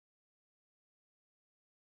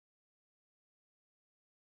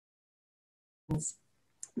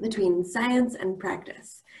between science and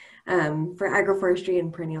practice for agroforestry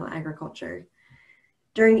and perennial agriculture.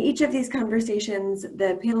 During each of these conversations,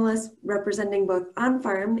 the panelists representing both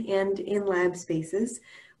on-farm and in-lab spaces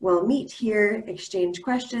will meet here, exchange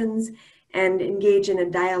questions, and engage in a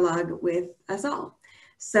dialogue with us all.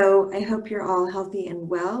 So I hope you're all healthy and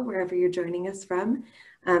well wherever you're joining us from,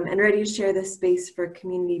 and ready to share this space for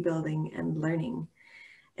community building and learning.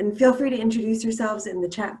 And feel free to introduce yourselves in the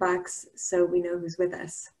chat box so we know who's with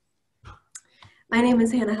us. My name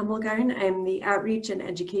is Hannah Hemmelgarn. I'm the Outreach and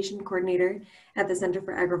Education Coordinator at the Center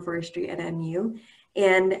for Agroforestry at MU.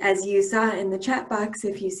 And as you saw in the chat box,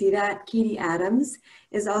 if you see that, Katie Adams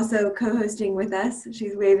is also co-hosting with us.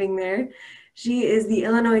 She's waving there. She is the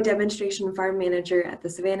Illinois Demonstration Farm Manager at the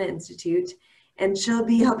Savannah Institute, and she'll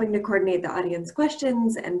be helping to coordinate the audience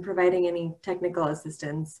questions and providing any technical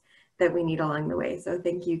assistance that we need along the way. So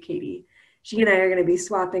thank you, Katie. She and I are going to be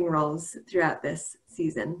swapping roles throughout this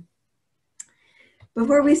season.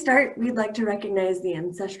 Before we start, we'd like to recognize the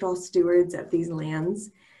ancestral stewards of these lands.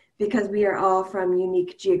 Because we are all from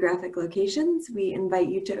unique geographic locations, we invite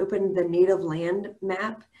you to open the native land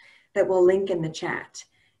map that we'll link in the chat.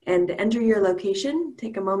 And enter your location,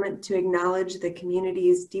 take a moment to acknowledge the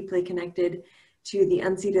communities deeply connected to the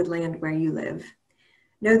unceded land where you live.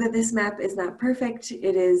 Know that this map is not perfect,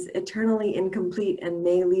 it is eternally incomplete and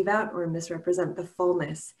may leave out or misrepresent the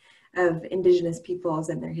fullness of Indigenous peoples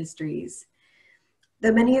and their histories.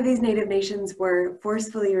 Though many of these Native nations were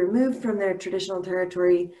forcefully removed from their traditional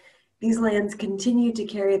territory, these lands continue to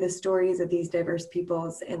carry the stories of these diverse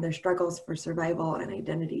peoples and their struggles for survival and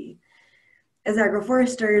identity. As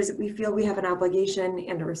agroforesters, we feel we have an obligation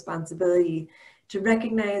and a responsibility to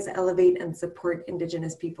recognize, elevate, and support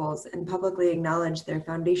Indigenous peoples and publicly acknowledge their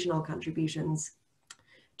foundational contributions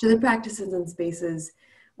to the practices and spaces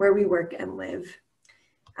where we work and live.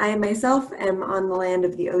 I myself am on the land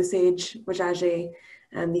of the Osage, Wajaje,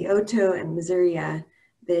 and the Oto and Missouria,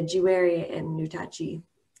 the Jiweri and Nutachi,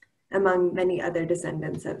 among many other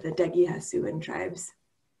descendants of the Degi-Hasuan tribes.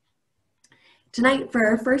 Tonight, for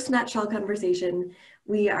our first Nutshell conversation,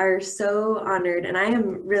 we are so honored, and I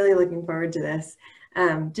am really looking forward to this,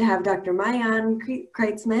 to have Dr. Maayan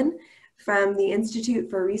Kreitzman from the Institute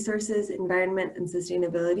for Resources, Environment, and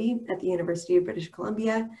Sustainability at the University of British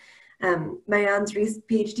Columbia. Maayan's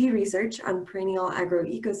PhD research on perennial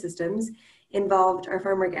agroecosystems involved our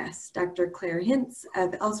farmer guests, Dr. Claire Hintz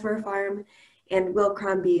of Elsewhere Farm and Will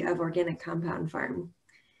Crombie of Organic Compound Farm.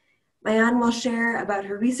 Maayan will share about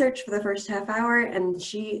her research for the first half hour, and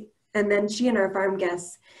then she and our farm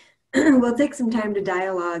guests will take some time to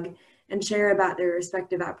dialogue and share about their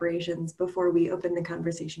respective operations before we open the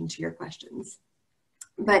conversation to your questions.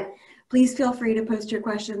 But please feel free to post your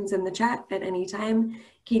questions in the chat at any time.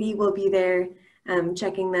 Katie will be there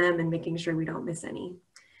checking them and making sure we don't miss any.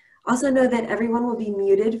 Also know that everyone will be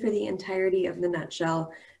muted for the entirety of the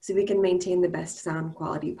Nutshell so we can maintain the best sound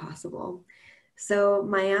quality possible. So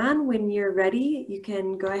Maayan, when you're ready, you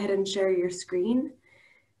can go ahead and share your screen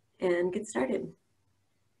and get started.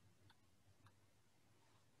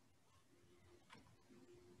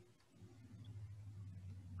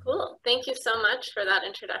 Cool, thank you so much for that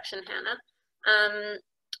introduction, Hannah.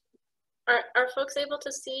 Are folks able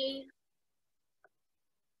to see?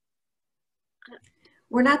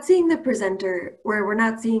 We're not seeing the presenter, or we're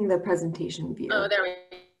not seeing the presentation view. Oh, there we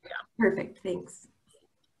go. Perfect, thanks.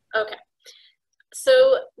 Okay.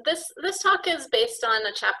 So this talk is based on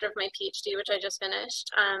a chapter of my PhD, which I just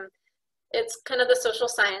finished. It's kind of the social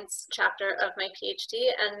science chapter of my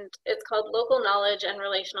PhD, and it's called Local Knowledge and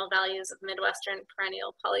Relational Values of Midwestern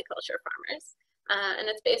Perennial Polyculture Farmers. And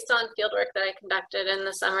it's based on fieldwork that I conducted in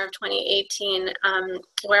the summer of 2018,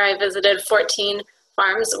 where I visited 14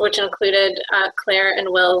 farms, which included Claire and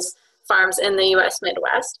Will's farms in the US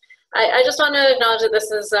Midwest. I just want to acknowledge that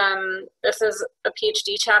this is a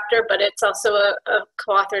PhD chapter, but it's also a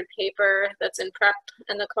co-authored paper that's in prep,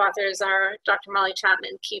 and the co-authors are Dr. Molly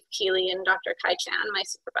Chapman, Keith Keeley, and Dr. Kai Chan, my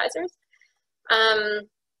supervisors.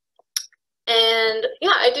 And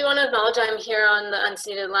yeah, I do want to acknowledge I'm here on the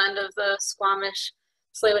unceded land of the Squamish,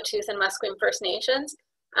 Tsleil-Waututh, and Musqueam First Nations,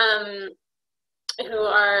 who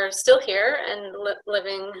are still here and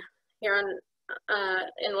living here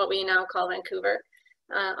in what we now call Vancouver.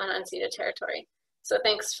 On unceded territory. So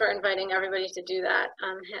thanks for inviting everybody to do that,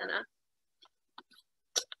 Hannah.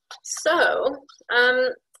 So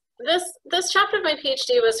this chapter of my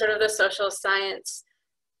PhD was sort of the social science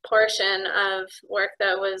portion of work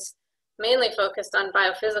that was mainly focused on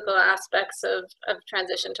biophysical aspects of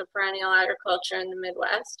transition to perennial agriculture in the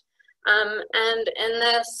Midwest. And in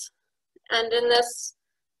this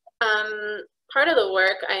part of the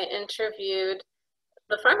work, I interviewed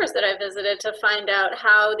the farmers that I visited to find out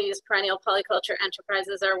how these perennial polyculture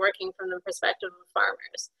enterprises are working from the perspective of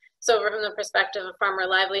farmers. So from the perspective of farmer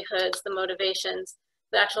livelihoods, the motivations,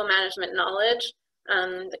 the actual management knowledge,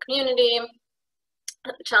 the community,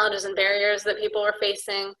 challenges and barriers that people were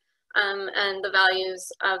facing, and the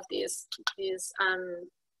values of these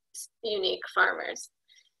unique farmers.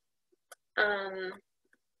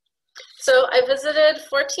 So I visited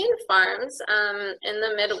 14 farms in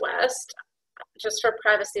the Midwest. Just for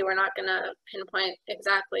privacy, we're not going to pinpoint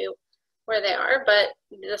exactly where they are, but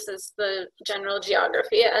this is the general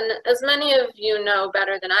geography. And as many of you know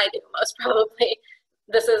better than I do, most probably,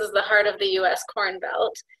 this is the heart of the US Corn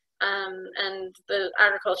Belt. And the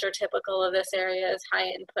agriculture typical of this area is high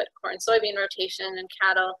input corn soybean rotation and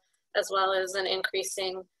cattle, as well as an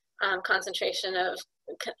increasing concentration of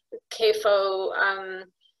CAFO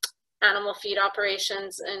animal feed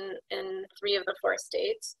operations in 3 of the 4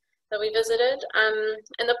 states that we visited.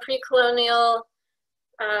 In the pre-colonial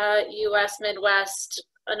US Midwest,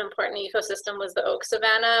 an important ecosystem was the oak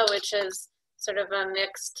savanna, which is sort of a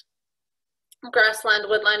mixed grassland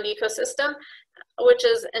woodland ecosystem, which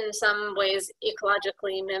is in some ways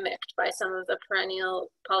ecologically mimicked by some of the perennial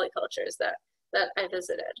polycultures that I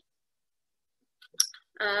visited.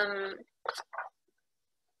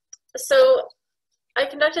 So I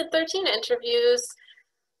conducted 13 interviews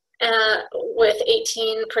with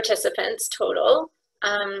 18 participants total.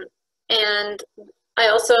 And I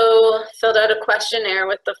also filled out a questionnaire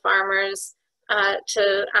with the farmers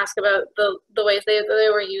to ask about the ways they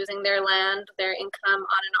were using their land, their income on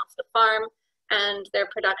and off the farm, and their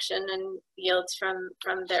production and yields from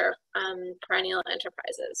their perennial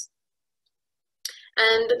enterprises.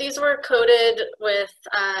 And these were coded with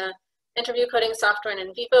interview coding software and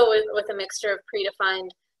in vivo with a mixture of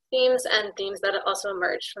predefined themes and themes that also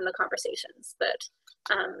emerged from the conversations that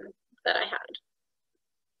I had.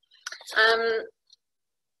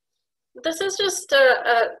 This is just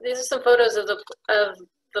these are some photos of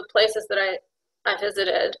the places that I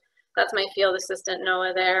visited. That's my field assistant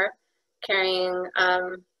Noah there, carrying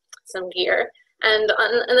some gear. And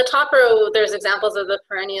in the top row, there's examples of the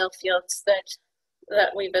perennial fields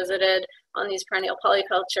that we visited on these perennial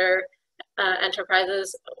polyculture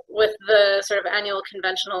enterprises, with the sort of annual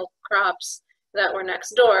conventional crops that were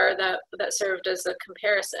next door that served as a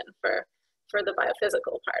comparison for the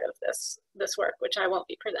biophysical part of this work, which I won't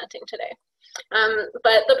be presenting today.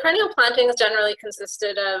 But the perennial plantings generally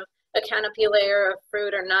consisted of a canopy layer of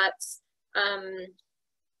fruit or nuts,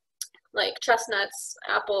 like chestnuts,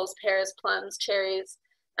 apples, pears, plums, cherries,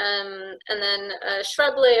 and then a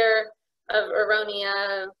shrub layer of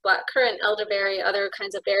aronia, blackcurrant, elderberry, other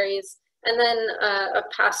kinds of berries, and then a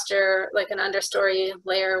pasture, like an understory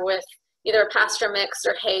layer with either a pasture mix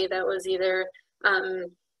or hay that was either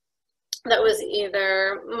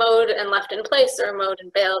mowed and left in place, or mowed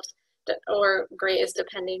and baled, or grazed,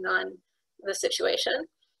 depending on the situation.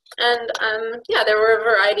 And yeah, there were a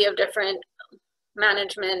variety of different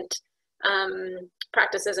management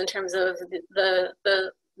practices in terms of the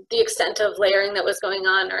extent of layering that was going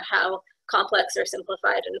on, or how complex or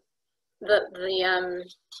simplified and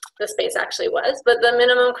the space actually was. But the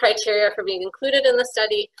minimum criteria for being included in the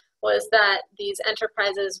study was that these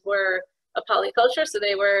enterprises were a polyculture, so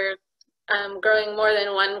they were growing more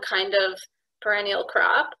than one kind of perennial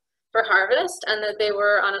crop for harvest, and that they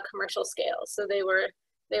were on a commercial scale. So they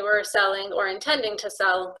were selling or intending to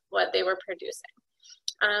sell what they were producing.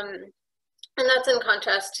 And that's in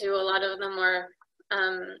contrast to a lot of the more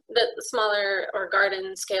the smaller or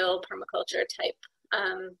garden scale permaculture type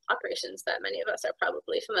operations that many of us are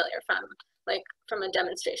probably familiar from, like from a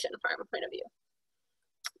demonstration farm point of view.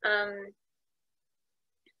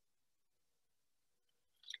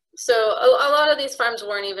 So a lot of these farms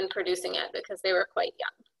weren't even producing yet because they were quite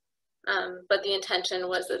young, but the intention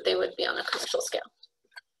was that they would be on a commercial scale.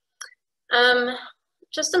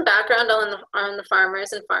 Just some background on the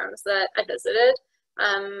farmers and farms that I visited.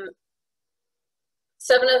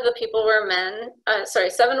 7 of the people were men,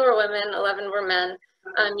 7 were women, 11 were men.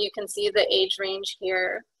 You can see the age range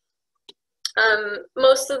here.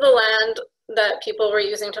 Most of the land that people were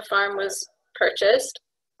using to farm was purchased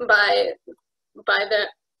by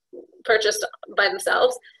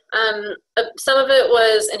themselves. Some of it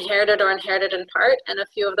was inherited or inherited in part, and a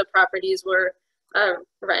few of the properties were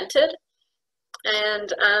rented.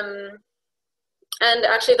 And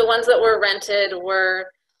actually the ones that were rented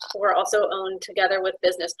were also owned together with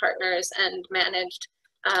business partners and managed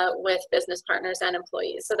with business partners and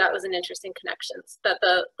employees. So that was an interesting connection, that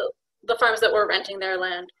the farms that were renting their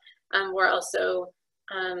land were also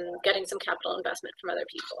getting some capital investment from other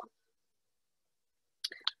people.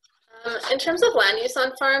 In terms of land use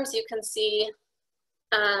on farms, you can see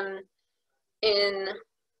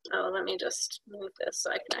let me just move this so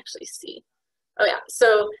I can actually see. Oh yeah,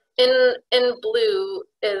 so in blue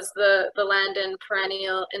is the land in the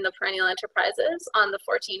perennial enterprises on the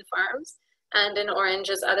 14 farms, and in orange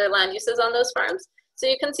is other land uses on those farms. So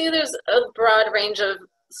you can see there's a broad range of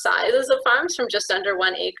sizes of farms from just under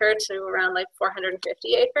 1 acre to around like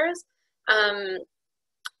 450 acres.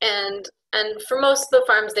 And for most of the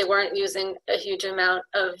farms, they weren't using a huge amount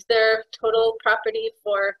of their total property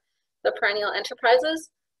for the perennial enterprises,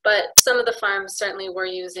 but some of the farms certainly were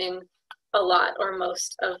using a lot or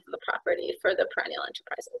most of the property for the perennial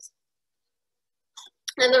enterprises.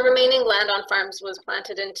 And the remaining land on farms was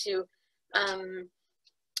planted into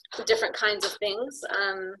different kinds of things,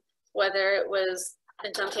 whether it was,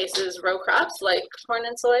 in some cases, row crops like corn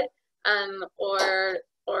and soy,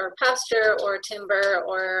 or pasture or timber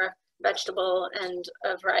or vegetable, and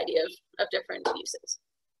a variety of different uses.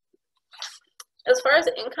 As far as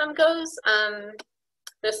income goes,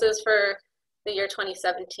 this is for the year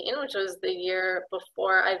 2017, which was the year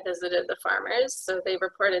before I visited the farmers. So they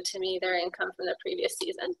reported to me their income from the previous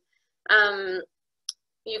season.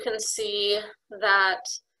 You can see that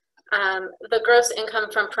the gross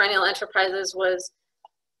income from perennial enterprises was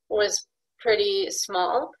pretty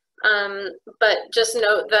small. But just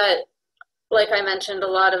note that, like I mentioned, a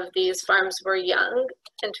lot of these farms were young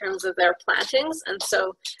in terms of their plantings, and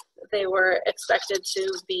so they were expected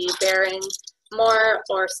to be bearing more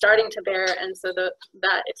or starting to bear, and so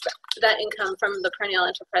that income from the perennial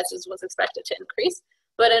enterprises was expected to increase.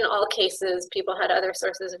 But in all cases, people had other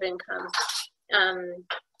sources of income, and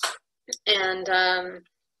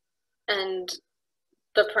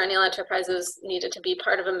the perennial enterprises needed to be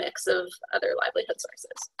part of a mix of other livelihood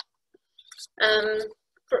sources.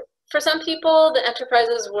 For some people, the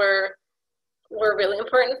enterprises were really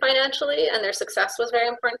important financially, and their success was very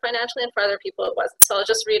important financially, and for other people it wasn't. So I'll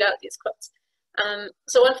just read out these quotes.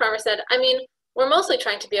 So one farmer said, "I mean, we're mostly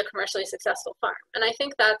trying to be a commercially successful farm, and I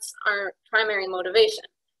think that's our primary motivation.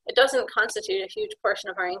 It doesn't constitute a huge portion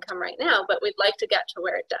of our income right now, but we'd like to get to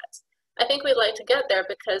where it does. I think we'd like to get there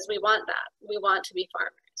because we want that. We want to be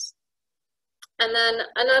farmers." And then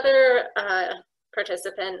another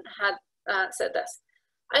participant had said this: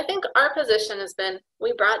 "I think our position has been,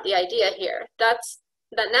 we brought the idea here. That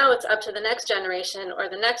now it's up to the next generation or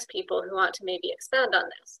the next people who want to maybe expand on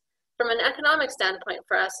this. From an economic standpoint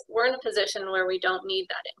for us, we're in a position where we don't need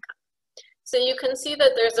that income." So you can see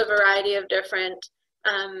that there's a variety of different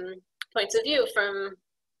points of view from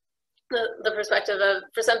the perspective of,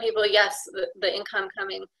 for some people, yes, the income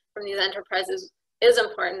coming from these enterprises is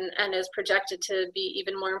important and is projected to be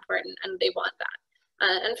even more important, and they want that.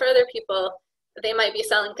 And for other people, they might be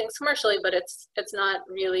selling things commercially, but it's not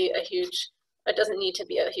really it doesn't need to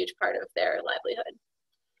be a huge part of their livelihood.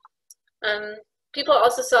 People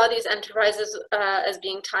also saw these enterprises as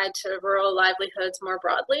being tied to rural livelihoods more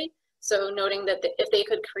broadly. So noting that if they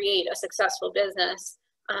could create a successful business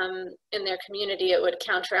in their community, it would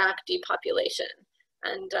counteract depopulation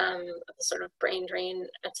and the sort of brain drain,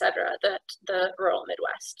 etc., that the rural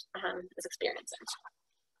Midwest is experiencing.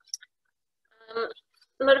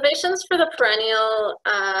 The motivations for the perennial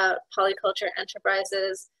polyculture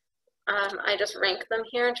enterprises, I just rank them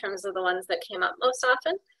here in terms of the ones that came up most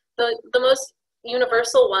often. The most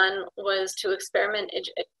universal one was to experiment,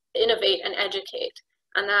 innovate, and educate.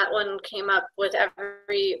 And that one came up with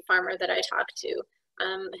every farmer that I talked to,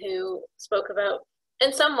 who spoke about,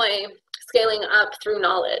 in some way, scaling up through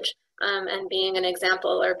knowledge and being an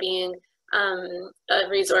example or being a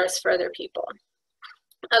resource for other people.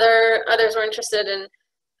 Others were interested in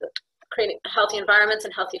creating healthy environments,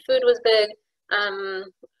 and healthy food was big.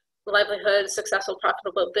 Livelihood, successful,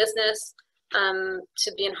 profitable business,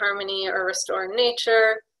 to be in harmony or restore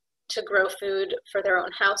nature, to grow food for their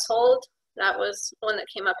own household. That was one that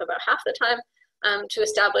came up about half the time. To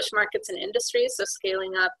establish markets and industries, so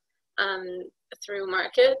scaling up through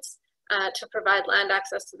markets, to provide land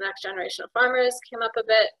access to the next generation of farmers came up a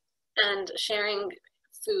bit, and sharing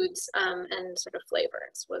foods and sort of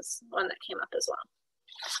flavors was one that came up as well.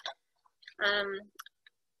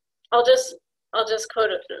 I'll just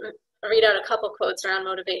read out a couple quotes around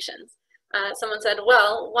motivations. Someone said,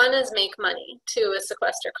 well, 1 is make money, 2 is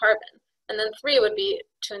sequester carbon, and then 3 would be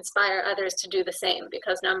to inspire others to do the same,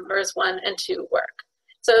 because numbers 1 and 2 work.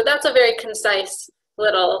 So that's a very concise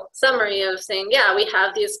little summary of saying, yeah, we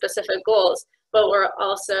have these specific goals, but we're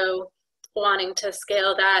also wanting to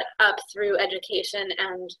scale that up through education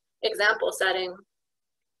and example setting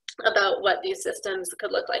about what these systems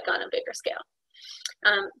could look like on a bigger scale.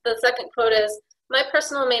 The second quote is, My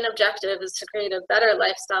personal main objective is to create a better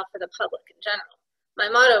lifestyle for the public in general. My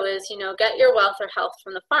motto is, get your wealth or health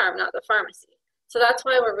from the farm, not the pharmacy. So that's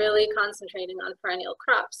why we're really concentrating on perennial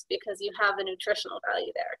crops, because you have a nutritional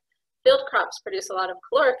value there. Field crops produce a lot of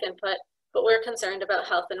caloric input, but we're concerned about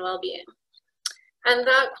health and well-being. And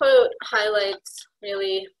that quote highlights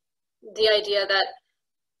really the idea that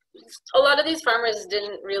a lot of these farmers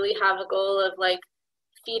didn't really have a goal of like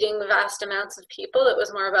feeding vast amounts of people. It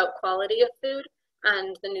was more about quality of food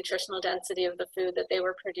and the nutritional density of the food that they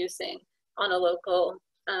were producing on a local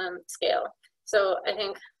scale. So I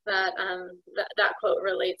think that that quote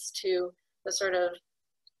relates to the sort of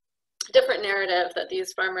different narrative that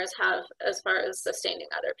these farmers have as far as sustaining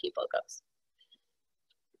other people goes.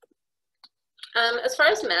 As far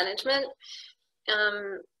as management,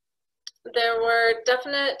 there were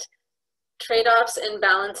definite trade-offs in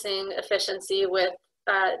balancing efficiency with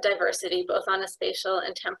diversity, both on a spatial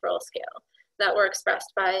and temporal scale, that were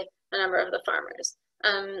expressed by a number of the farmers.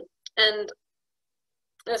 And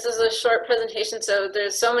this is a short presentation, so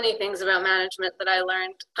there's so many things about management that I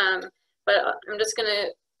learned, but I'm just going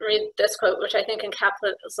to read this quote, which I think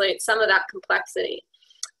encapsulates some of that complexity.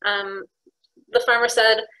 The farmer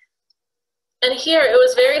said, "And here it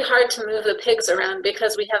was very hard to move the pigs around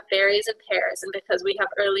because we have berries and pears and because we have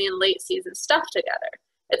early and late season stuff together.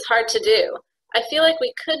 It's hard to do. I feel like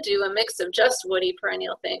we could do a mix of just woody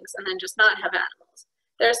perennial things and then just not have animals.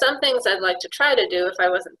 There are some things I'd like to try to do if I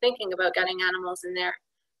wasn't thinking about getting animals in there.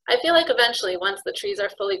 I feel like eventually, once the trees are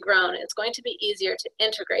fully grown, it's going to be easier to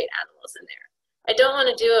integrate animals in there. I don't want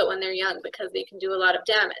to do it when they're young because they can do a lot of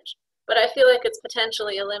damage, but I feel like it's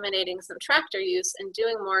potentially eliminating some tractor use and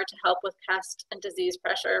doing more to help with pest and disease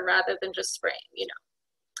pressure rather than just spraying,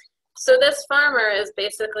 So this farmer is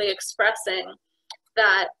basically expressing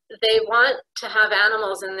that they want to have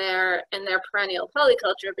animals in their perennial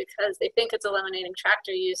polyculture because they think it's eliminating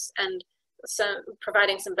tractor use and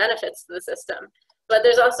providing some benefits to the system. But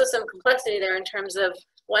there's also some complexity there in terms of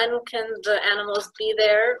when can the animals be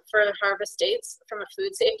there for harvest dates from a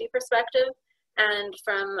food safety perspective and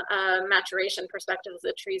from a maturation perspective of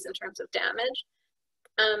the trees in terms of damage.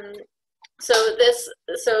 So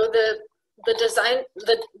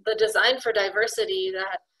the design for diversity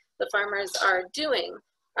that the farmers are doing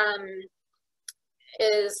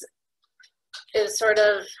is sort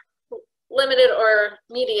of limited or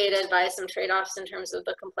mediated by some trade-offs in terms of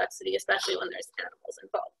the complexity, especially when there's animals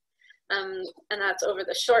involved. And that's over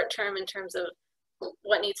the short term in terms of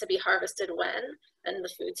what needs to be harvested when and the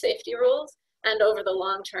food safety rules, and over the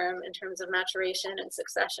long term in terms of maturation and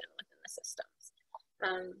succession within the systems.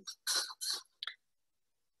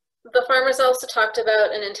 The farmers also talked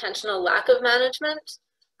about an intentional lack of management,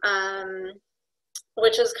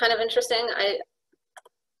 which is kind of interesting.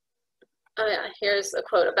 Oh yeah, here's a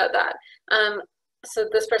quote about that. So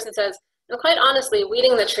this person says, "And quite honestly,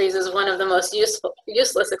 weeding the trees is one of the most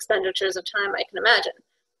useless expenditures of time I can imagine,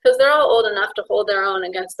 because they're all old enough to hold their own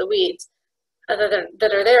against the weeds that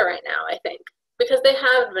are there right now, I think, because they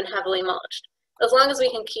have been heavily mulched. As long as we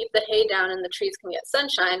can keep the hay down and the trees can get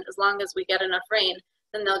sunshine, as long as we get enough rain,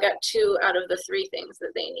 then they'll get 2 out of the 3 things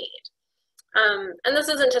that they need." And this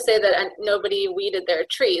isn't to say that nobody weeded their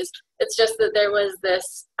trees. It's just that there was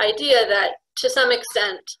this idea that to some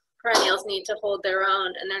extent perennials need to hold their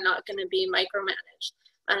own and they're not going to be micromanaged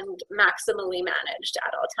and maximally managed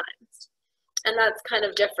at all times. And that's kind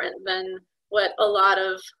of different than what a lot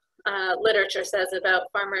of literature says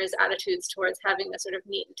about farmers' attitudes towards having a sort of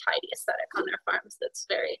neat and tidy aesthetic on their farms that's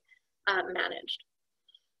very managed.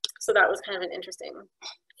 So that was kind of an interesting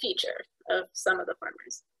feature of some of the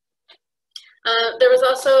farmers. There was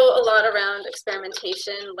also a lot around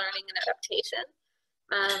experimentation, learning, and adaptation.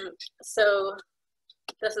 So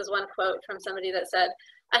this is one quote from somebody that said,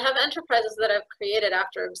 "I have enterprises that I've created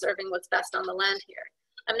after observing what's best on the land here.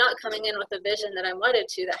 I'm not coming in with a vision that I'm wedded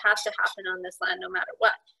to that has to happen on this land no matter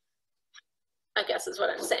what," I guess is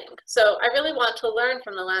what I'm saying. So I really want to learn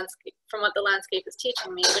from the landscape, from what the landscape is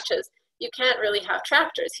teaching me, which is you can't really have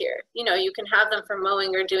tractors here. You can have them for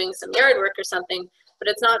mowing or doing some yard work or something, but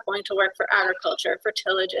it's not going to work for agriculture, for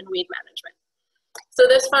tillage and weed management. So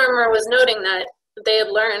this farmer was noting that they had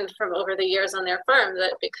learned from over the years on their farm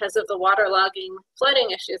that because of the waterlogging,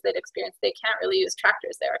 flooding issues they'd experienced, they can't really use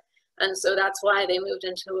tractors there. And so that's why they moved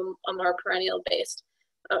into a more perennial-based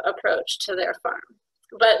approach to their farm.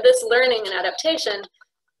 But this learning and adaptation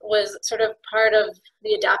was sort of part of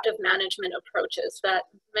the adaptive management approaches that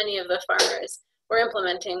many of the farmers were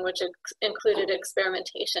implementing, which included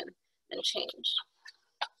experimentation and change.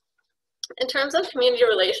 In terms of community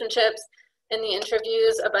relationships, in the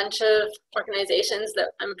interviews, a bunch of organizations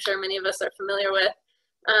that I'm sure many of us are familiar with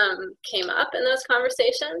came up in those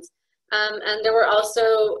conversations. And there were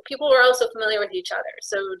also, people were also familiar with each other.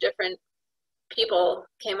 So different people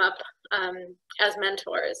came up as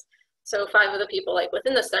mentors. So 5 of the people like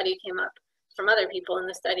within the study came up from other people in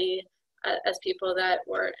the study as people that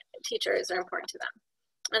were teachers or important to them.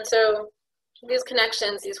 And so these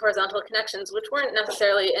connections, these horizontal connections, which weren't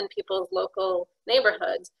necessarily in people's local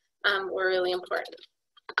neighborhoods, were really important,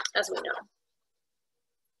 as we know.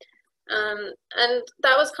 And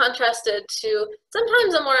that was contrasted to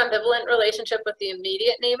sometimes a more ambivalent relationship with the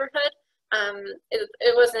immediate neighborhood.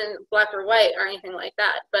 It wasn't black or white or anything like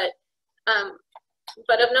that, but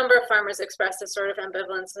a number of farmers expressed a sort of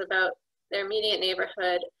ambivalence about their immediate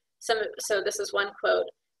neighborhood. So this is one quote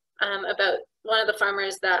about one of the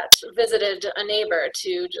farmers that visited a neighbor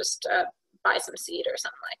to just buy some seed or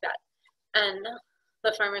something like that. And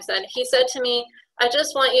the farmer said, he said to me, "I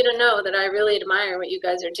just want you to know that I really admire what you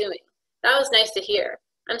guys are doing. That was nice to hear.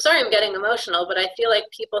 I'm sorry I'm getting emotional, but I feel like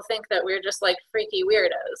people think that we're just like freaky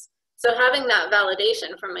weirdos. So having that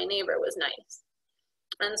validation from my neighbor was nice."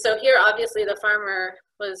 And so here, obviously, the farmer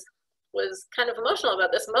was kind of emotional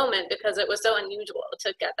about this moment because it was so unusual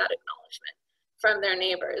to get that acknowledgement from their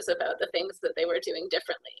neighbors about the things that they were doing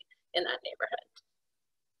differently in that neighborhood.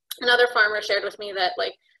 Another farmer shared with me that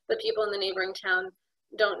like the people in the neighboring town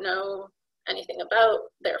don't know anything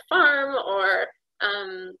about their farm, or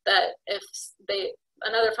that if they,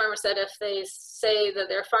 another farmer said if they say that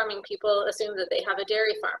they're farming, people assume that they have a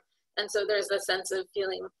dairy farm. And so there's a sense of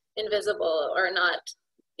feeling invisible or not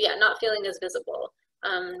feeling as visible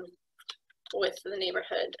with the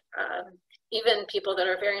neighborhood. Even people that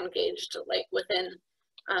are very engaged, like within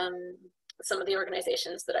some of the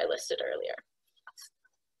organizations that I listed earlier.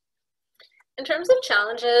 In terms of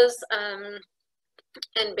challenges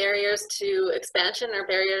and barriers to expansion or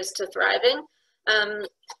barriers to thriving,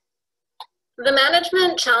 the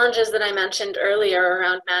management challenges that I mentioned earlier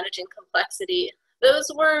around managing complexity,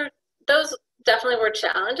 those definitely were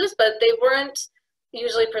challenges, but they weren't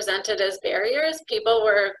usually presented as barriers.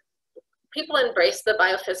 People embraced the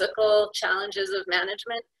biophysical challenges of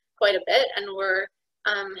management quite a bit and were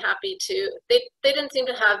happy to, they didn't seem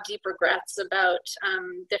to have deep regrets about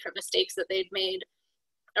different mistakes that they'd made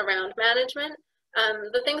around management.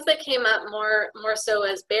 The things that came up more so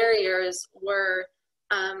as barriers were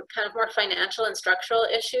kind of more financial and structural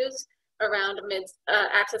issues around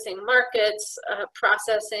accessing markets,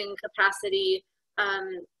 processing capacity,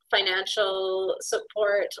 financial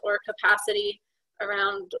support or capacity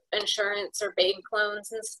around insurance or bank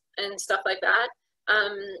loans and stuff like that.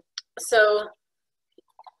 So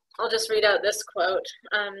I'll just read out this quote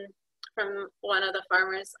from one of the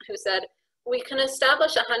farmers who said, "We can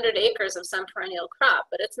establish 100 acres of some perennial crop,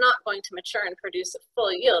 but it's not going to mature and produce a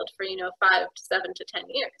full yield for, 5 to 7 to 10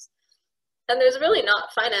 years. And there's really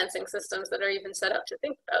not financing systems that are even set up to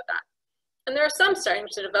think about that. And there are some starting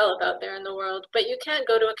to develop out there in the world, but you can't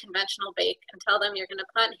go to a conventional bake and tell them you're going to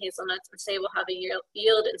plant hazelnuts and say we'll have a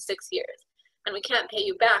yield in 6 years, and we can't pay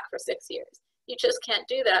you back for 6 years. You just can't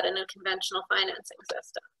do that in a conventional financing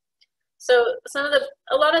system." So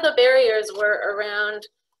a lot of the barriers were around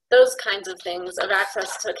those kinds of things of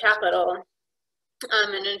access to capital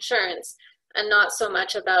and insurance, and not so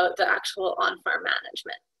much about the actual on-farm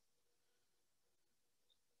management.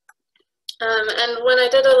 And when I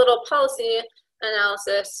did a little policy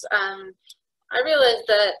analysis, I realized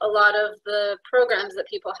that a lot of the programs that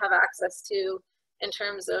people have access to in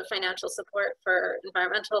terms of financial support for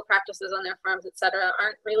environmental practices on their farms, et cetera,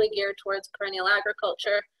 aren't really geared towards perennial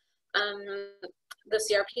agriculture. The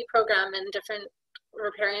CRP program and different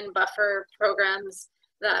riparian buffer programs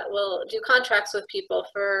that will do contracts with people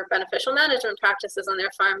for beneficial management practices on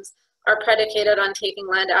their farms are predicated on taking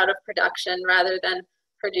land out of production rather than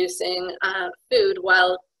producing food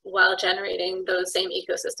while generating those same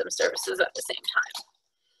ecosystem services at the same time.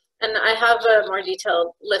 And I have a more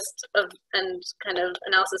detailed list of and kind of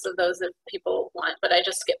analysis of those if people want, but I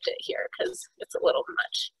just skipped it here because it's a little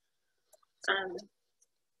much.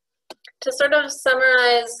 To sort of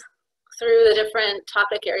summarize through the different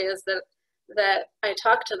topic areas that I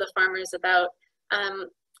talked to the farmers about,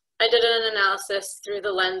 I did an analysis through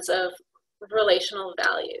the lens of relational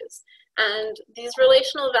values. And these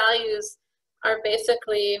relational values are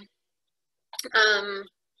basically,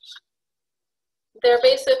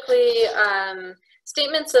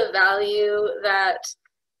 statements of value that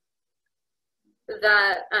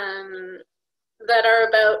are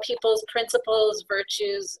about people's principles,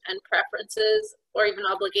 virtues, and preferences, or even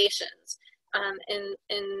obligations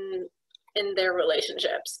in their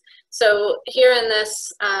relationships. So here in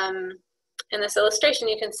this illustration,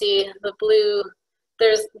 you can see the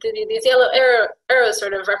these yellow arrows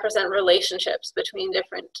sort of represent relationships between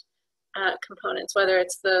different components, whether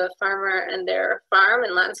it's the farmer and their farm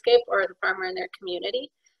and landscape or the farmer and their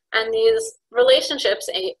community. And these relationships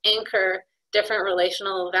anchor different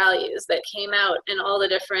relational values that came out in all the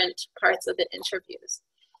different parts of the interviews.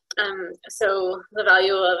 So the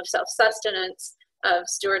value of self-sustenance, of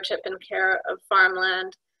stewardship and care of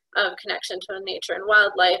farmland, of connection to nature and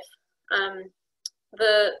wildlife.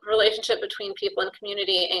 The relationship between people and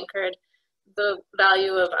community anchored the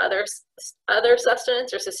value of other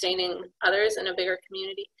sustenance or sustaining others in a bigger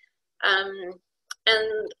community.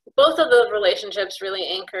 And both of the relationships really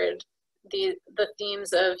anchored the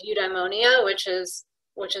themes of eudaimonia, which is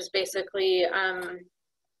basically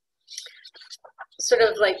sort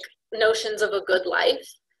of like notions of a good life,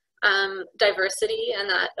 diversity, and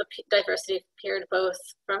that diversity appeared both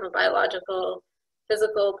from a biological,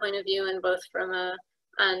 physical point of view and both from a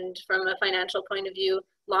financial point of view,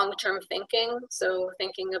 long-term thinking, so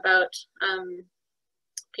thinking about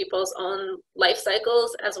people's own life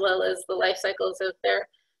cycles as well as the life cycles of their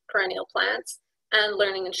perennial plants, and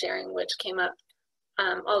learning and sharing, which came up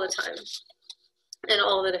all the time in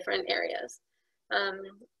all the different areas.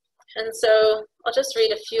 And so I'll just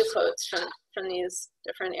read a few quotes from these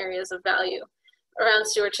different areas of value around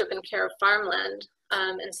stewardship and care of farmland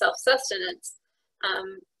and self-sustenance.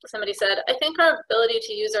 Somebody said, I think our ability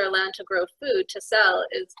to use our land to grow food, to sell,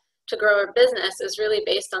 to grow our business is really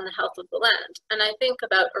based on the health of the land. And I think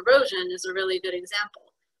about erosion is a really good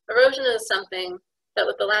example. Erosion is something that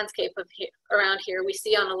with the landscape around here, we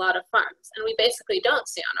see on a lot of farms, and we basically don't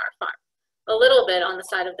see on our farm. A little bit on the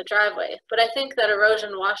side of the driveway, but I think that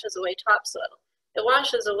erosion washes away topsoil. It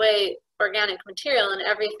washes away organic material and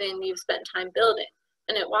everything you've spent time building,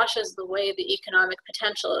 and it washes away the economic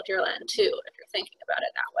potential of your land too, if you're thinking about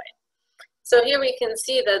it that way. So here we can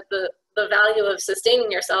see that the value of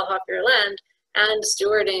sustaining yourself off your land and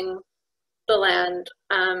stewarding the land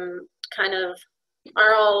kind of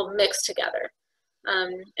are all mixed together.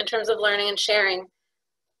 In terms of learning and sharing,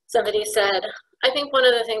 somebody said, I think one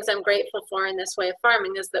of the things I'm grateful for in this way of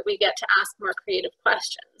farming is that we get to ask more creative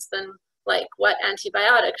questions than like, what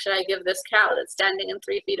antibiotic should I give this cow that's standing in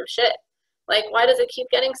 3 feet of shit? Like, why does it keep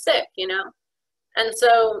getting sick, you know? And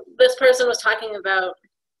so this person was talking about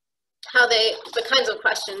how the kinds of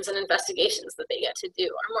questions and investigations that they get to do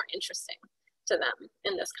are more interesting to them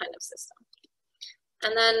in this kind of system.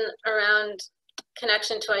 And then around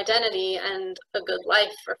connection to identity and a good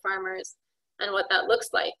life for farmers and what that looks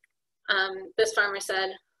like. This farmer said,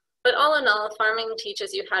 but all in all, farming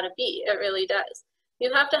teaches you how to be. It really does.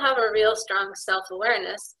 You have to have a real strong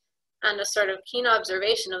self-awareness and a sort of keen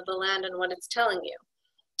observation of the land and what it's telling you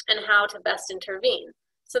and how to best intervene.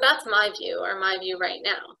 So that's my view, or my view right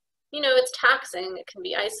now. You know, it's taxing, it can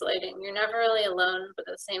be isolating. You're never really alone, but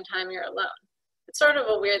at the same time you're alone. It's sort of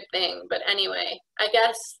a weird thing, but anyway, I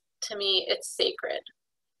guess to me it's sacred.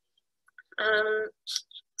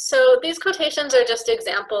 So these quotations are just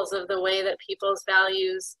examples of the way that people's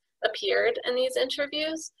values appeared in these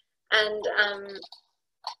interviews. And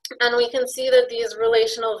we can see that these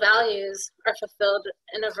relational values are fulfilled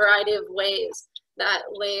in a variety of ways that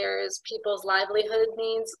layers people's livelihood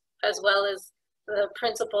needs, as well as the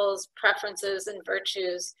principles, preferences, and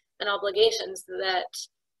virtues and obligations that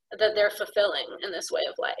they're fulfilling in this way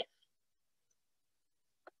of life.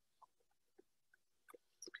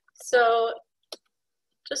 So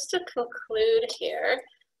just to conclude here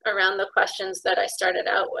around the questions that I started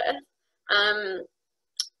out with.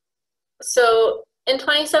 So in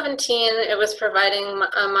 2017, it was providing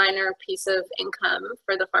a minor piece of income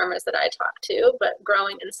for the farmers that I talked to, but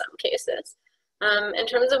growing in some cases. In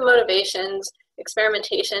terms of motivations,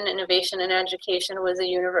 experimentation, innovation, and education was a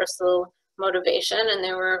universal motivation, and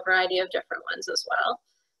there were a variety of different ones as well.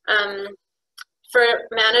 For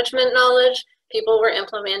management knowledge, people were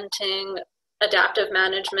implementing adaptive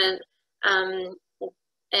management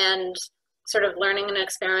and sort of learning and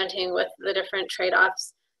experimenting with the different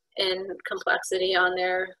trade-offs in complexity in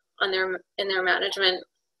their management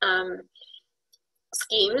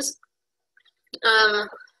schemes.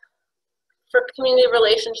 For community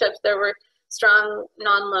relationships, there were strong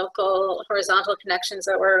non-local horizontal connections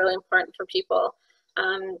that were really important for people.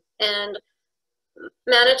 And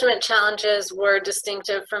management challenges were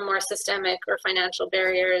distinctive from more systemic or financial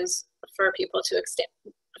barriers for people to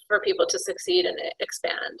succeed and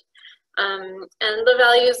expand. And the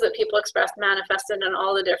values that people expressed manifested in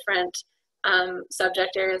all the different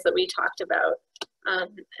subject areas that we talked about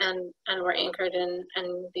and were anchored in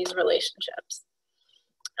these relationships.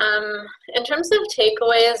 In terms of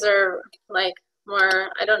takeaways or like more,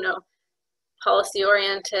 I don't know,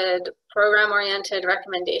 policy-oriented, program-oriented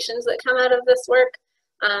recommendations that come out of this work.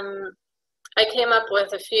 I came up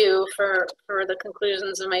with a few for the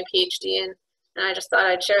conclusions of my PhD, and I just thought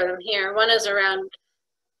I'd share them here. One is around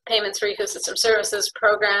payments for ecosystem services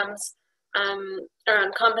programs,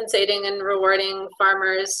 around compensating and rewarding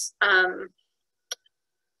farmers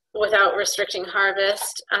without restricting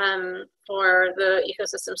harvest for the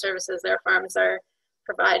ecosystem services their farms are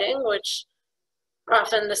providing, which are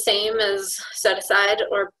often the same as set aside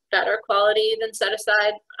or better quality than set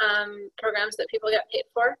aside programs that people get paid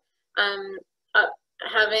for.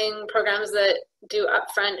 Having programs that do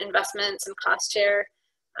upfront investments and cost share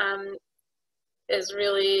is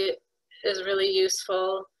really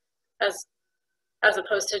useful as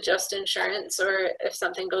opposed to just insurance or if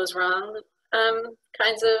something goes wrong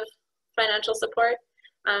kinds of financial support.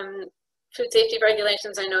 Food safety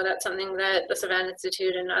regulations, I know that's something that the Savannah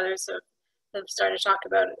Institute and others have started to talk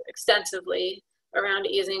about extensively around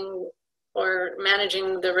easing or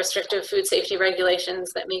managing the restrictive food safety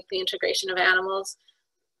regulations that make the integration of animals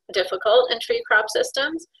difficult in tree crop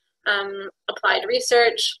systems. Applied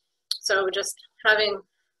research, so just having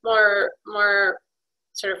more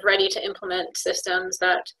sort of ready to implement systems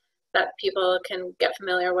that people can get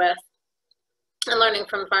familiar with, and learning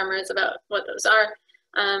from farmers about what those are.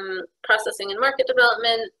 Processing and market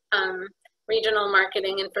development, regional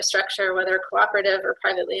marketing infrastructure, whether cooperative or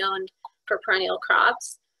privately owned, for perennial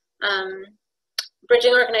crops.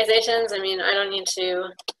 Bridging organizations, I mean, I don't need to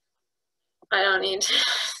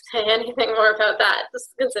say anything more about that,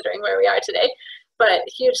 just considering where we are today, but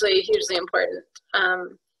hugely important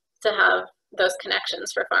to have those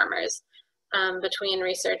connections for farmers between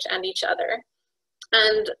research and each other.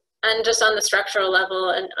 And just on the structural level,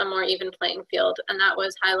 a more even playing field. And that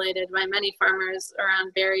was highlighted by many farmers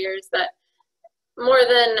around barriers, that more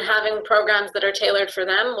than having programs that are tailored for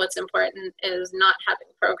them, what's important is not having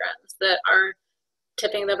programs that are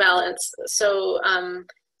tipping the balance so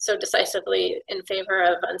decisively in favor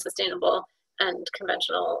of unsustainable and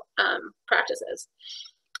conventional practices.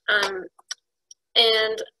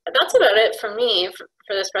 And that's about it for me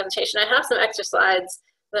for this presentation. I have some extra slides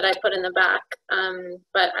that I put in the back,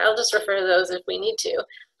 but I'll just refer to those if we need to.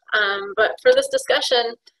 But for this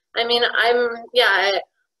discussion, I mean,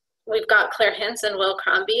 we've got Claire Hintz and Will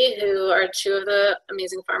Crombie, who are two of the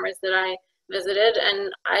amazing farmers that I visited,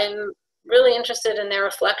 and I'm really interested in their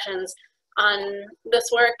reflections on this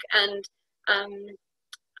work. And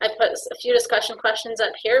I put a few discussion questions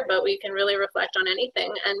up here, but we can really reflect on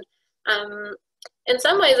anything. And in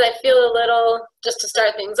some ways, I feel a little, just to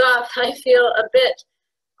start things off, I feel a bit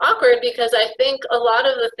awkward because I think a lot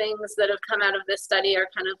of the things that have come out of this study are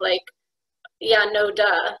kind of like, yeah, no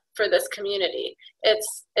duh for this community. It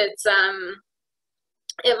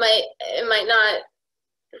might not,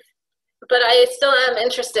 but I still am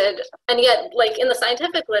interested, and yet, like in the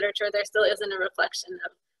scientific literature, there still isn't a reflection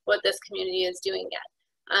of what this community is doing yet.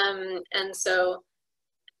 And so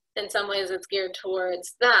in some ways it's geared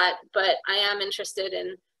towards that, but I am interested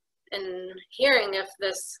in hearing if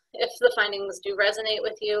the findings do resonate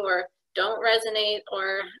with you or don't resonate,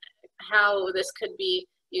 or how this could be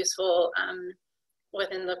useful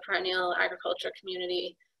within the perennial agriculture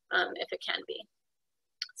community, if it can be.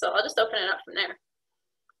 So I'll just open it up from there.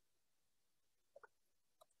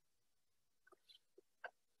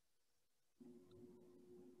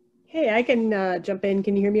 Hey, I can jump in.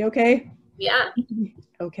 Can you hear me okay? Yeah.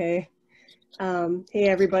 Okay. Hey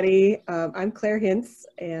everybody, I'm Claire Hintz,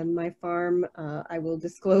 and my farm, I will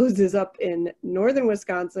disclose, is up in northern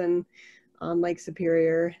Wisconsin on Lake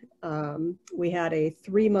Superior. We had a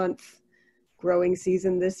 3-month growing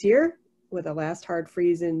season this year, with a last hard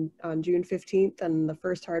freeze on June 15th and the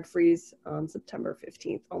first hard freeze on September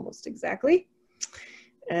 15th, almost exactly.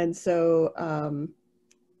 And so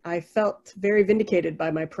I felt very vindicated by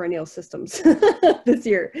my perennial systems this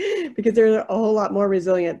year, because they're a whole lot more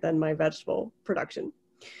resilient than my vegetable production.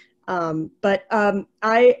 It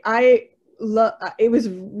was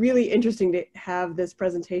really interesting to have this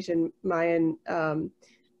presentation, Maayan,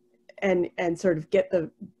 and sort of get the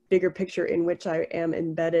bigger picture in which I am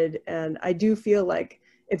embedded. And I do feel like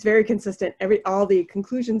it's very consistent. All the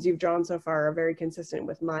conclusions you've drawn so far are very consistent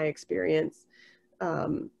with my experience.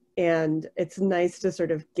 And it's nice to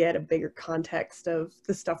sort of get a bigger context of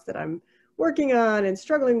the stuff that I'm working on and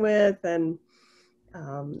struggling with, and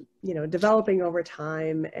you know, developing over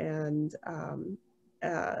time. And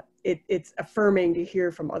it's affirming to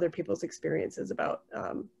hear from other people's experiences about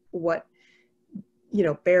what, you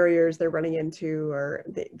know, barriers they're running into, or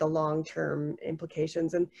the long-term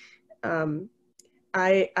implications. And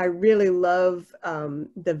I really love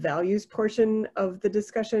the values portion of the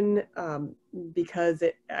discussion because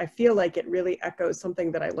I feel like it really echoes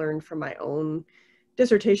something that I learned from my own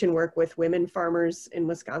dissertation work with women farmers in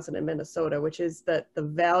Wisconsin and Minnesota, which is that the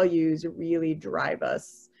values really drive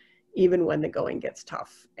us even when the going gets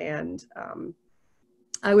tough. And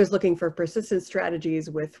I was looking for persistent strategies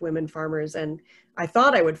with women farmers, and I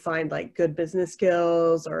thought I would find like good business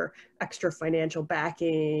skills or extra financial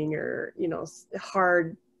backing or, you know,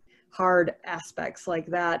 hard aspects like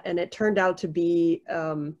that. And it turned out to be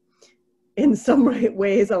in some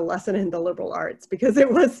ways a lesson in the liberal arts, because it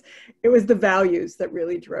was the values that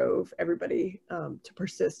really drove everybody to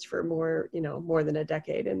persist for more than a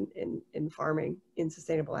decade in farming, in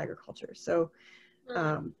sustainable agriculture. So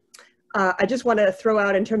I just want to throw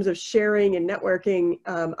out, in terms of sharing and networking,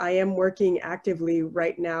 I am working actively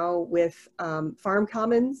right now with Farm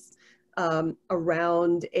Commons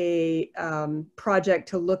around a project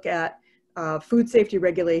to look at food safety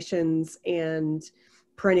regulations and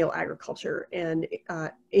perennial agriculture and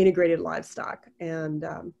integrated livestock. And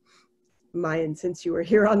Maayan, since you were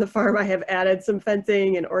here on the farm, I have added some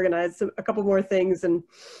fencing and organized a couple more things, and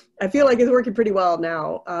I feel like it's working pretty well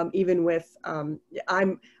now. Even with,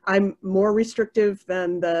 I'm more restrictive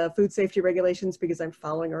than the food safety regulations because I'm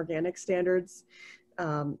following organic standards.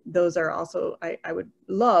 Those are also, I would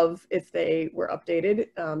love if they were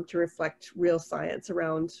updated to reflect real science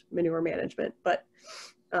around manure management. But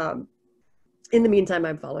in the meantime,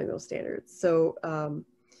 I'm following those standards. So,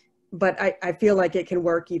 but I feel like it can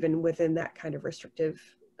work even within that kind of restrictive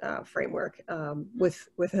framework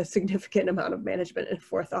with a significant amount of management and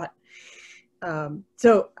forethought.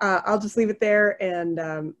 So I'll just leave it there, and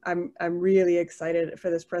I'm really excited for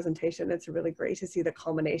this presentation. It's really great to see the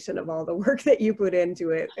culmination of all the work that you put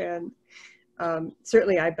into it, and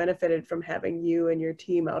certainly I benefited from having you and your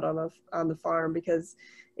team out on the farm, because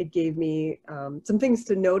it gave me some things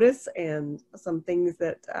to notice and some things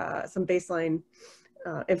that some baseline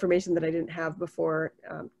information that I didn't have before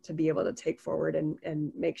to be able to take forward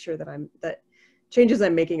and make sure that changes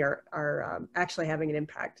I'm making are actually having an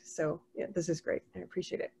impact. So yeah, this is great. I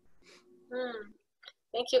appreciate it.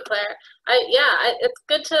 Thank you, Claire. It's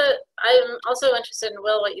good to, I'm also interested in,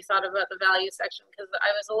 Will, what you thought about the value section, because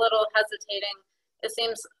I was a little hesitating, it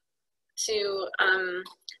seems, to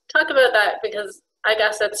talk about that, because I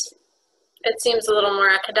guess it seems a little more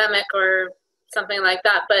academic or something like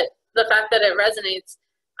that, but the fact that it resonates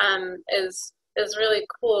is really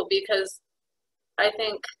cool, because I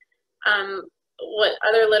think what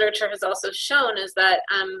other literature has also shown is that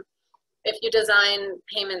if you design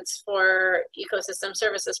payments for ecosystem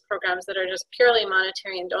services programs that are just purely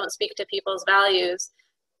monetary and don't speak to people's values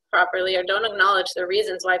properly, or don't acknowledge the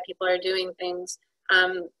reasons why people are doing things,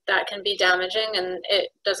 that can be damaging, and it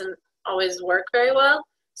doesn't always work very well.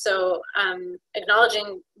 So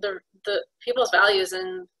acknowledging the people's values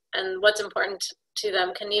and what's important to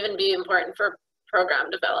them can even be important for program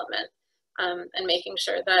development, and making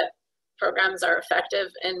sure that programs are effective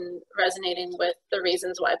in resonating with the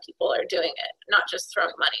reasons why people are doing it, not just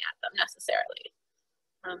throwing money at them necessarily.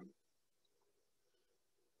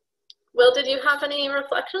 Will, did you have any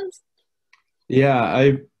reflections?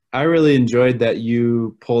 Yeah, I really enjoyed that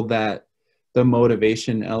you pulled the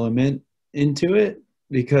motivation element into it,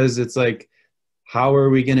 because it's like, how are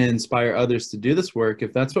we going to inspire others to do this work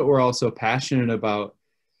if that's what we're all so passionate about,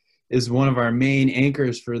 is one of our main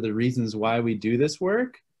anchors for the reasons why we do this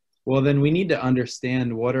work? Well, then we need to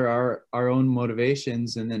understand what are our own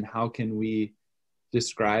motivations, and then how can we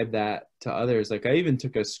describe that to others. Like, I even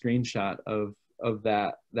took a screenshot of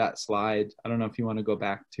that slide. I don't know if you want to go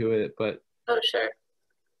back to it, but oh, sure.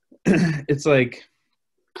 It's like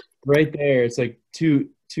right there, it's like to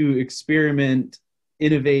experiment,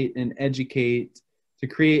 innovate, and educate, to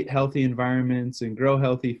create healthy environments and grow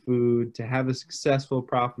healthy food, to have a successful,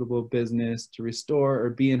 profitable business, to restore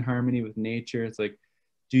or be in harmony with nature. It's like,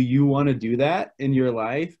 do you want to do that in your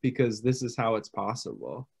life? Because this is how it's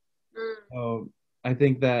possible. So I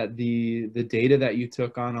think that the data that you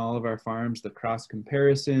took on all of our farms, the cross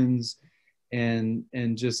comparisons, and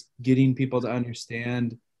just getting people to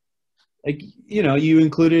understand, like, you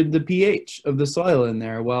included the pH of the soil in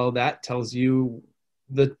there. Well, that tells you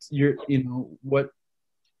that what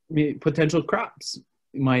potential crops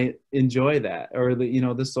might enjoy that, or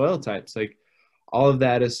the soil types. Like, all of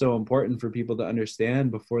that is so important for people to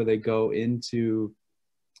understand before they go into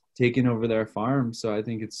taking over their farm. So I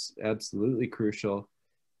think it's absolutely crucial,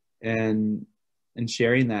 and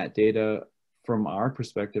sharing that data from our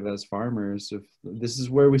perspective as farmers. If this is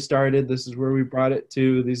where we started, this is where we brought it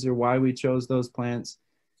to, these are why we chose those plants,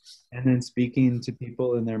 And then speaking to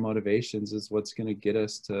people and their motivations is what's going to get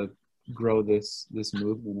us to grow this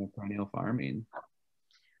movement of perennial farming.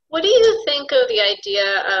 What do you think of the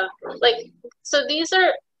idea of, like, so these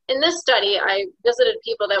are, in this study, I visited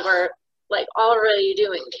people that were like already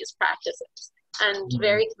doing these practices and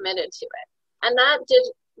very committed to it. And that did,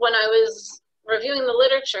 when I was reviewing the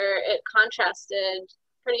literature, it contrasted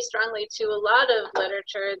pretty strongly to a lot of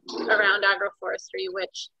literature around agroforestry,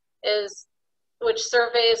 which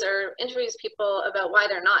surveys or interviews people about why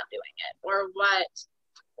they're not doing it,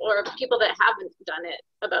 or people that haven't done it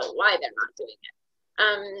about why they're not doing it.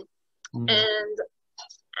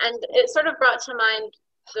 And it sort of brought to mind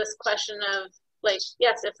this question of, like,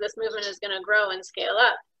 yes, if this movement is going to grow and scale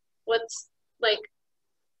up, what's, like,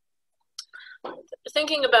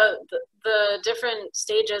 thinking about the different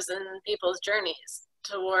stages in people's journeys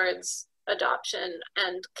towards adoption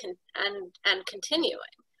and continuing.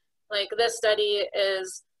 Like, this study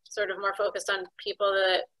is sort of more focused on people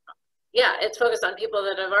that, yeah, it's focused on people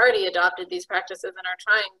that have already adopted these practices and are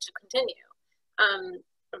trying to continue,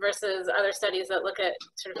 versus other studies that look at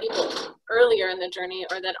sort of people earlier in the journey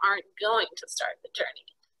or that aren't going to start the journey.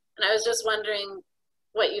 And I was just wondering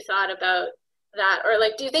what you thought about that, or,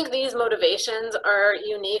 like, do you think these motivations are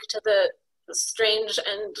unique to the strange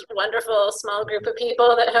and wonderful small group of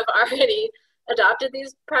people that have already adopted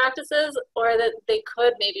these practices, or that they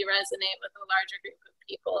could maybe resonate with a larger group of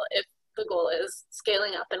people if the goal is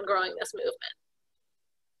scaling up and growing this movement?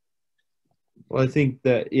 Well, I think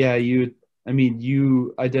that, yeah, you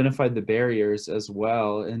identified the barriers as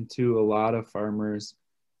well. And to a lot of farmers,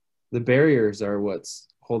 the barriers are what's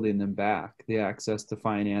holding them back. The access to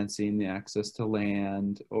financing, the access to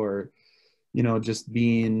land, or, just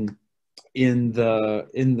being in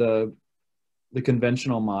the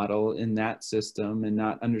conventional model in that system and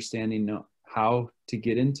not understanding how to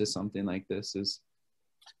get into something like this is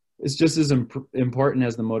just as important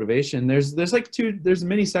as the motivation. There's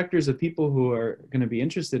many sectors of people who are going to be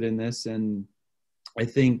interested in this, and I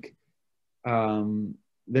think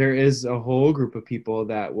there is a whole group of people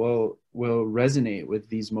that will resonate with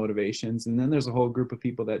these motivations, and then there's a whole group of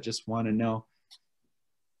people that just want to know,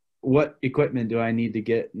 what equipment do I need to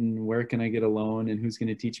get, and where can I get a loan, and who's going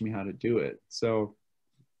to teach me how to do it? So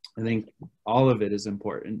I think all of it is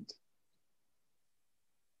important.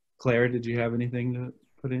 Claire, did you have anything to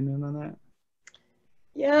put in on that?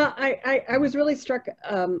 Yeah, I was really struck,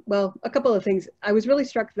 well, a couple of things. I was really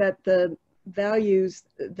struck that the values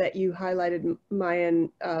that you highlighted,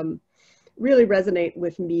 Maayan, really resonate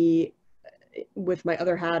with me, with my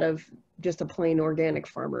other hat of just a plain organic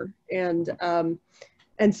farmer.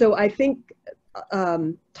 And so I think